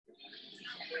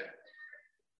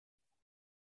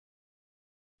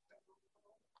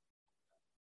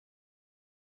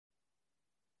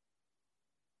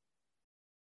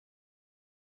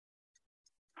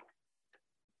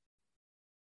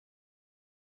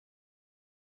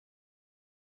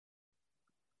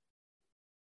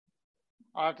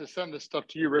 I'll have to send this stuff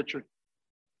to you, Richard.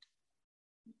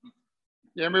 You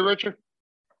hear me, Richard?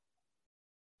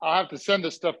 I'll have to send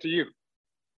this stuff to you.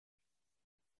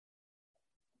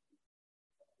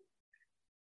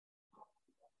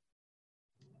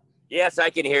 Yes, I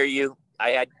can hear you.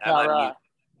 I'm on mute.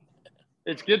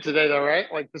 It's good today, though, right?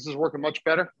 Like this is working much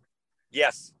better.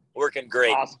 Yes, working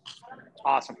great.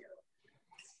 Awesome.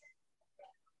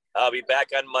 I'll be back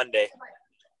on Monday.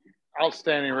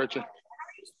 Outstanding, Richard.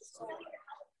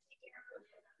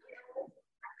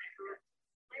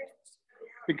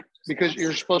 Because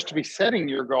you're supposed to be setting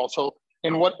your goal. So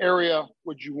in what area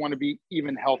would you want to be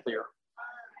even healthier?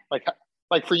 Like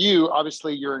for you,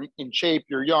 obviously you're in shape,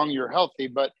 you're young, you're healthy,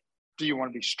 but do you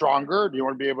want to be stronger? Do you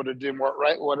want to be able to do more,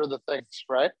 right? What are the things,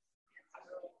 right?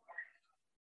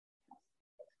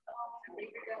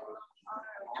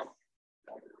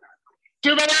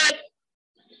 Two minutes.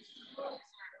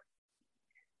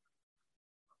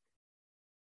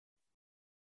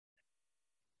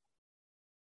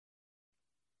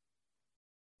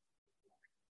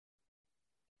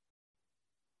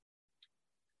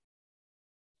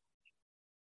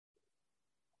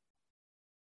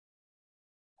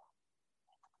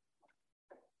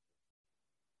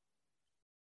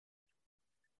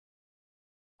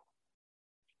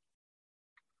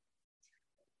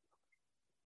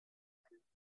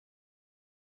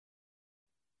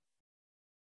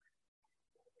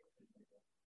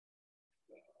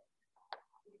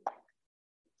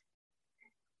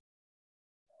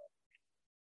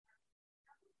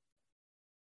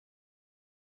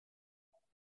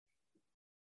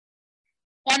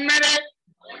 One minute.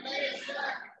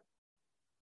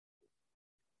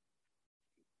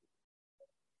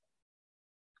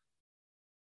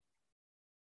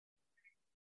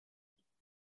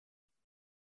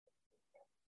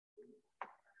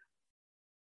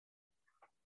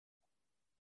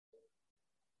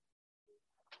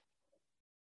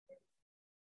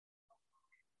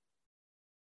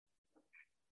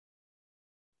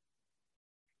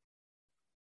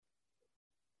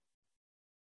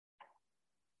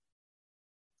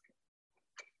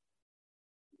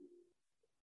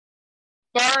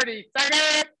 Thirty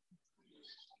seconds.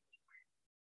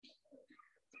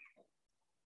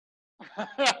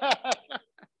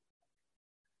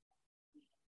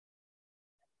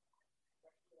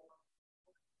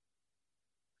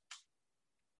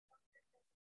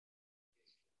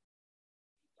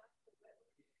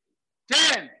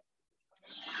 Ten.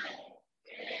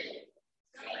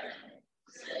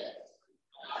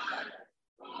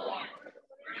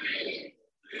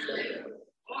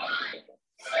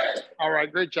 All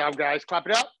right, great job, guys. Clap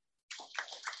it up.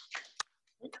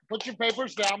 put your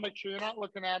papers down. Make sure you're not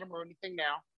looking at them or anything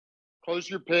now. Close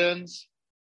your pens.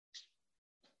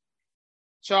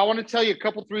 So I want to tell you a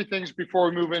couple, 3 things before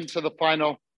we move into the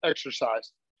final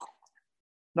exercise.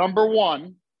 Number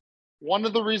one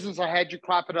of the reasons I had you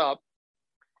clap it up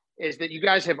is that you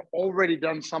guys have already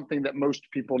done something that most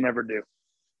people never do.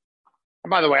 And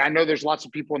by the way, I know there's lots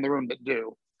of people in the room that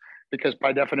do, because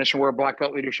by definition, we're a Black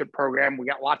Belt leadership program. We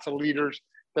got lots of leaders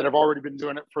that have already been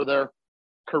doing it for their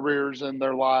careers and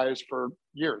their lives for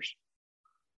years.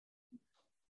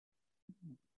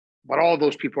 But all of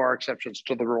those people are exceptions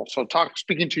to the rule. So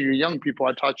speaking to you young people,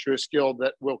 I taught you a skill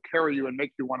that will carry you and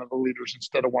make you one of the leaders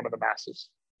instead of one of the masses.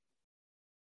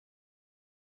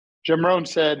 Jim Rohn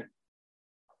said,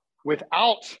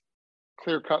 without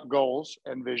clear-cut goals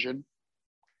and vision,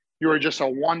 you are just a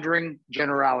wandering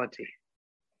generality.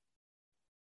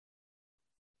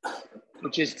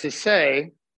 Which is to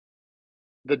say,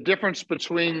 the difference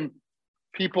between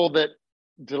people that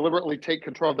deliberately take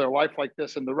control of their life like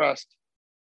this and the rest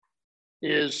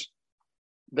is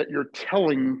that you're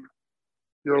telling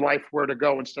your life where to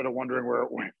go instead of wondering where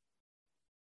it went.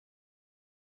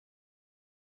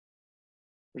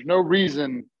 There's no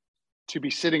reason to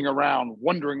be sitting around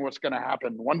wondering what's going to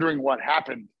happen, wondering what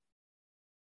happened.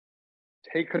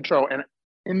 Take control. And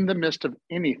in the midst of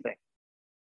anything,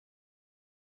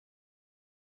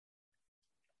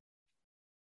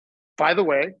 by the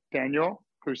way, Daniel,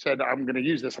 who said, I'm going to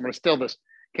use this, I'm going to steal this.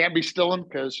 Can't be stealing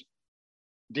because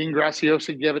Dean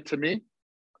Graciosi gave it to me.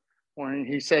 When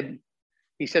he said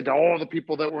to all the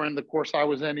people that were in the course I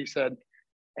was in, he said,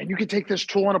 and you can take this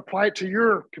tool and apply it to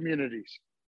your communities.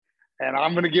 And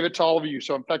I'm going to give it to all of you.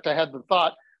 So in fact, I had the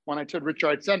thought when I told Richard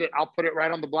I'd send it, I'll put it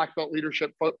right on the Black Belt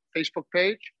Leadership Facebook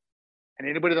page. And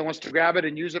anybody that wants to grab it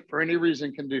and use it for any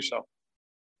reason can do so.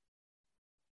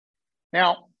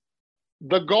 Now,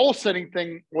 the goal setting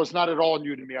thing was not at all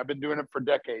new to me. I've been doing it for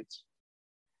decades.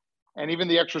 And even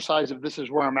the exercise of this is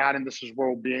where I'm at and this is where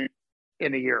we'll be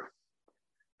in a year.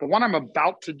 The one I'm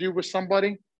about to do with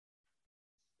somebody,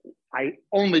 I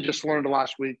only just learned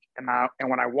last week. And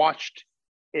when I watched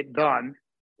it done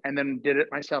and then did it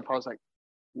myself, I was like,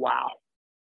 wow.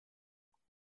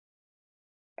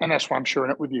 And that's why I'm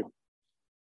sharing it with you.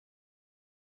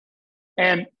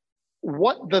 And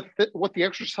what the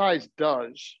exercise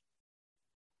does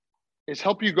is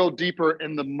help you go deeper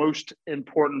in the most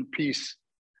important piece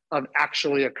of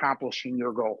actually accomplishing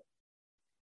your goal,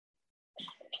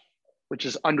 which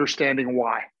is understanding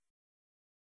why.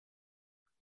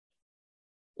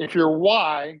 If your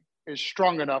why is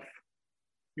strong enough,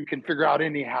 you can figure out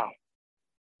any how.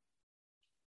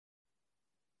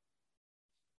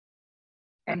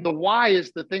 And the why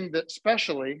is the thing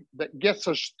that gets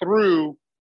us through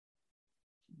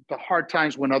the hard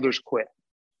times when others quit.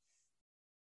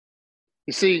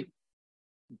 You see,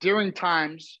 during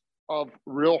times of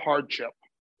real hardship,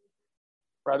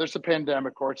 whether it's a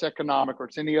pandemic or it's economic or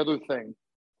it's any other thing,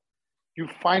 you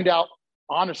find out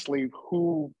honestly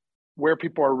where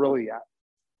people are really at.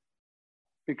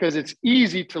 Because it's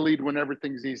easy to lead when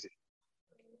everything's easy.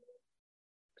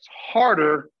 It's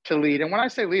harder to lead. And when I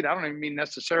say lead, I don't even mean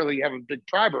necessarily you have a big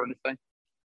tribe or anything,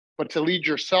 but to lead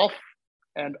yourself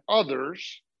and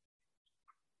others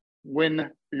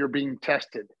when you're being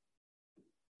tested.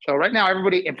 So right now,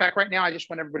 right now, I just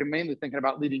want everybody mainly thinking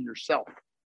about leading yourself.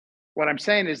 What I'm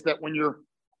saying is that when your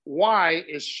why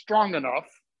is strong enough,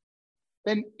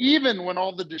 then even when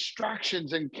all the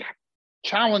distractions and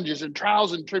challenges and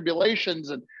trials and tribulations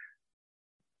and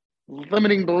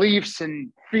limiting beliefs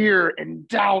and fear and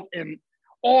doubt and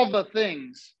all the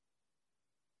things,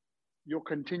 you'll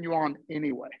continue on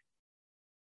anyway.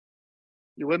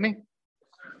 You with me?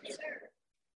 Yes, sir.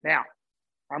 Now,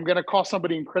 I'm going to call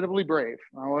somebody incredibly brave.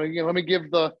 Let me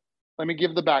give the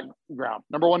background.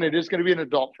 Number one, it is going to be an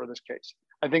adult for this case.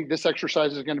 I think this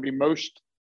exercise is going to be most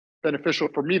beneficial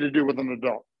for me to do with an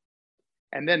adult.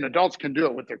 And then adults can do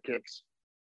it with their kids.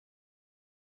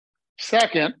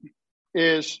 Second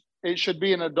is it should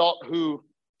be an adult who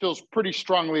feels pretty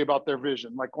strongly about their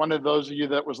vision. Like one of those of you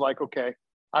that was like, okay,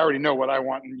 I already know what I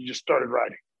want, and you just started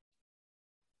writing.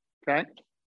 Okay?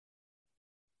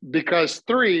 Because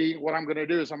 3, what I'm going to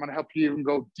do is I'm going to help you even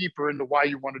go deeper into why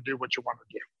you want to do what you want to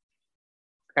do.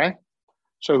 Okay?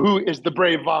 So who is the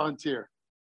brave volunteer?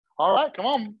 All right, come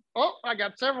on. Oh, I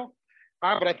got several.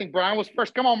 All right, but I think Brian was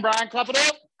first. Come on, Brian, clap it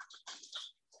up.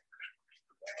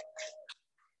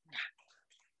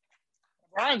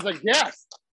 Brian's a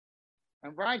guest.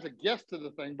 And Brian's a guest to the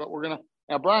thing, but we're going to,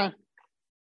 now Brian.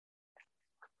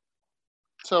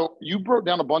 So you broke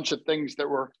down a bunch of things that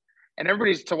were, and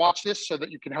everybody's to watch this so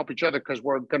that you can help each other because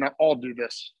we're going to all do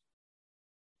this.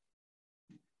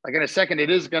 Like in a second, it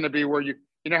is going to be where you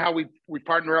know how we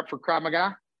partner up for Krav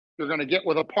Maga? You're going to get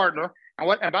with a partner.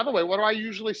 And by the way, what do I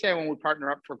usually say when we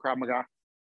partner up for Krav Maga?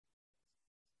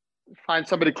 Find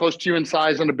somebody close to you in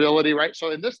size and ability, right?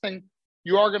 So in this thing,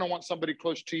 you are going to want somebody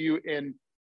close to you in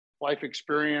life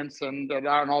experience and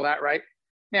all that, right?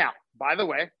 Now, by the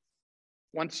way,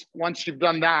 once you've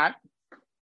done that,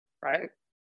 right,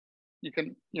 we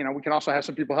can also have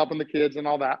some people helping the kids and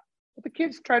all that. But the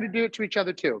kids try to do it to each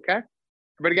other too, okay?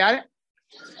 Everybody got it?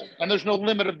 And there's no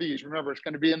limit of these. Remember, it's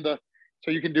going to be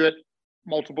so you can do it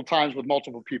multiple times with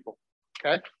multiple people,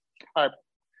 okay? All right.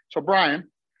 So Brian,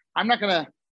 we're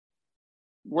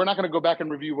not going to go back and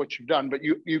review what you've done, but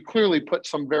you clearly put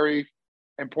some very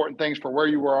important things for where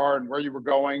you are and where you were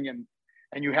going, and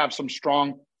you have some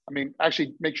strong,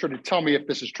 actually make sure to tell me if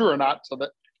this is true or not, so that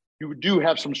you do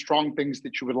have some strong things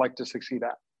that you would like to succeed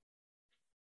at.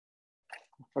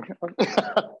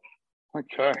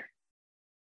 Okay.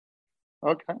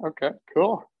 Okay,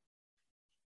 cool.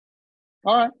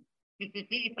 All right.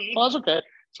 Well, that's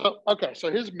okay.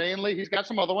 So he's got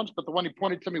some other ones, but the one he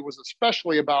pointed to me was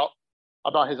especially about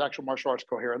his actual martial arts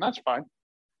career, and that's fine.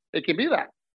 It can be that.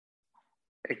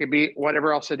 It can be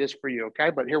whatever else it is for you, okay?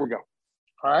 But here we go.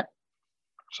 All right.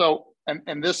 So,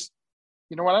 and this,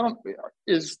 you know what,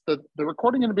 is the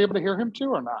recording going to be able to hear him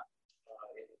too or not?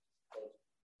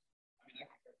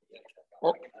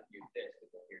 Well,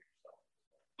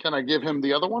 can I give him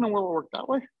the other one and will it work that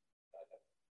way?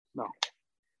 No.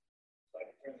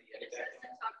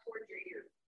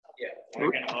 Yeah, I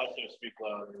can also speak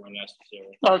louder when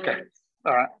necessary. Okay.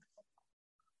 All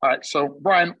right. So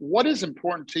Brian, what is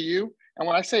important to you? And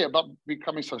when I say about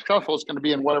becoming successful, it's going to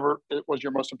be in whatever it was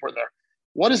your most important there.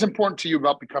 What is important to you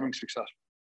about becoming successful?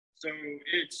 So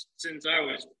it's since I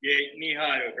was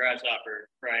knee-high to a grasshopper,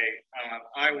 right?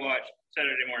 I watched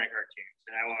Saturday morning cartoons,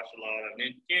 and I watched a lot of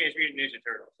Teenage Mutant Ninja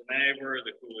Turtles, and they were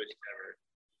the coolest ever.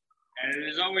 And it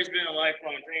has always been a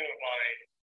lifelong dream of mine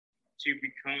to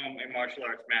become a martial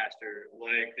arts master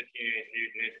like the Teenage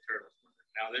Mutant Ninja Turtles.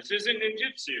 Now, this isn't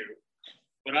ninjutsu,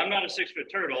 but I'm not a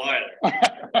 6-foot turtle either.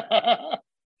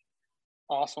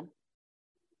 Awesome.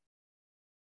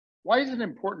 Why is it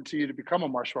important to you to become a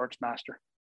martial arts master?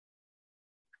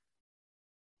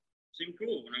 It seemed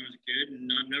cool when I was a kid, and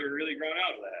I've never really grown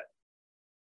out of that.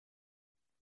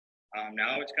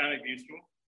 Now it's kind of useful.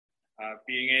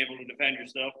 Being able to defend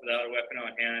yourself without a weapon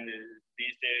on hand is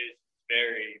these days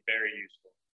very, very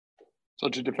useful. So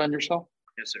to defend yourself?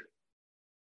 Yes, sir.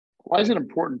 Why is it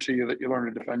important to you that you learn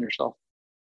to defend yourself?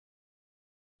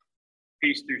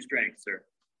 Peace through strength, sir.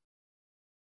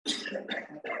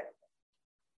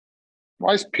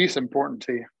 Why is peace important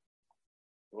to you?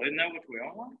 Well, isn't that what we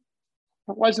all want?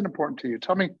 Why is it important to you?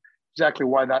 Tell me exactly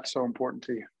why that's so important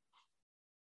to you.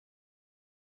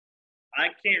 I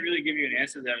can't really give you an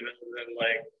answer that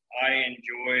like I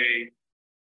enjoy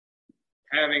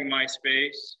having my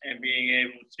space and being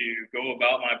able to go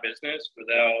about my business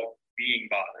without being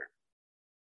bothered.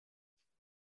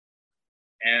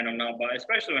 And I'm not,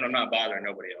 especially when I'm not bothering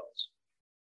nobody else.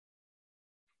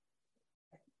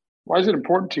 Why is it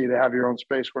important to you to have your own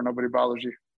space where nobody bothers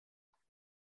you?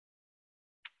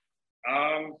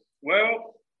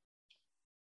 Well,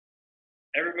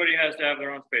 everybody has to have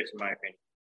their own space, in my opinion.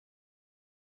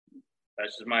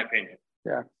 That's just my opinion.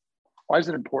 Yeah. Why is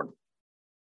it important?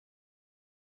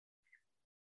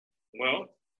 Well,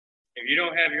 if you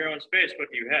don't have your own space, what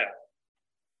do you have?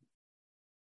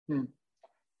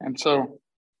 And so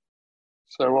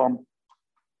if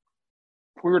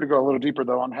we were to go a little deeper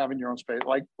though on having your own space,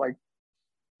 what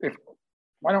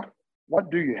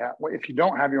do you have? If you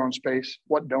don't have your own space,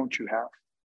 what don't you have?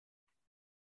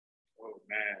 Oh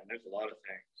man, there's a lot of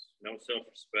things. No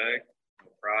self-respect,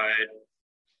 no pride.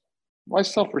 Why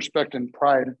is self-respect and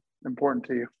pride important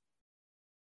to you?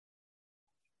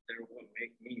 They're what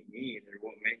make me me. They're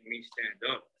what make me stand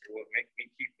up. They're what make me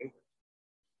keep moving.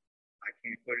 I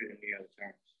can't put it in any other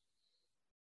terms.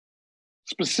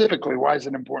 Specifically, why is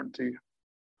it important to you?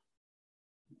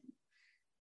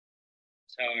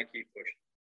 That's how I keep pushing.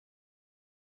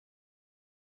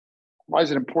 Why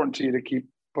is it important to you to keep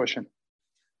pushing?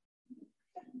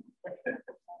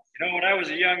 You know, when I was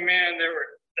a young man, those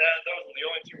were the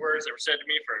only 2 words that were said to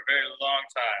me for a very long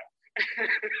time. I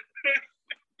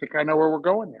think I know where we're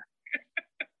going here.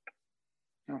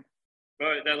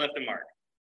 But that left a mark,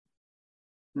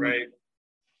 right?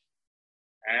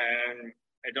 And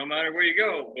it don't matter where you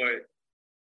go, but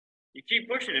you keep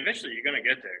pushing. Eventually, you're gonna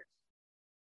get there.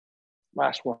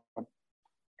 Last one,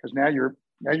 because now you're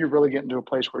really getting to a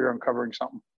place where you're uncovering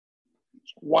something.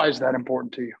 So why is that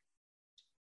important to you?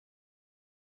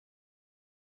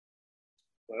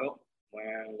 Well,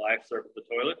 when life circled the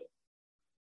toilet.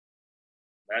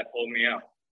 That pulled me out.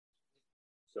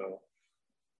 So I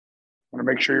want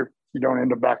to make sure you don't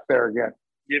end up back there again.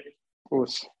 yep.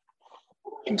 Let's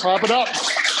clap it up.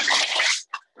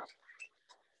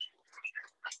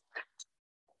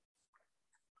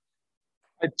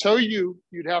 I tell you,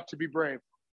 you'd have to be brave.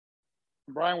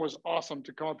 Brian was awesome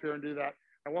to come up here and do that.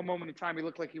 At one moment in time, he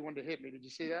looked like he wanted to hit me. Did you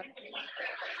see that?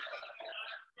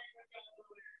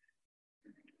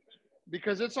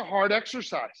 Because it's a hard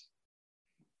exercise.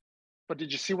 But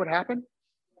did you see what happened?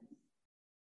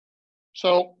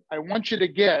 So I want you to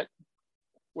get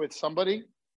with somebody,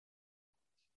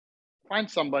 find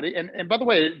somebody. And by the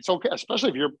way, it's okay, especially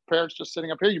if your parents just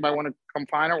sitting up here, you might want to come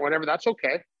find or whatever, that's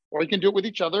okay. Or you can do it with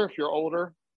each other if you're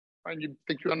older and you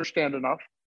think you understand enough,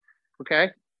 okay?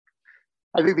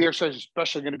 I think the exercise is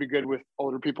especially going to be good with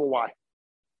older people. Why?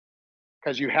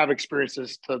 Because you have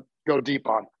experiences to go deep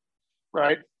on,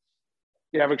 right?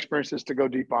 You have experiences to go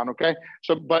deep on, okay?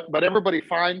 So, but everybody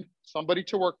find somebody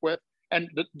to work with. And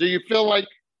do you feel like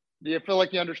you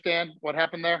understand what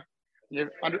happened there?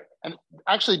 And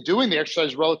actually doing the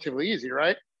exercise is relatively easy,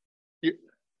 right?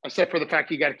 Except for the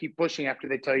fact you got to keep pushing after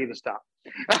they tell you to stop.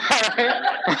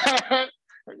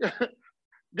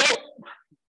 Go.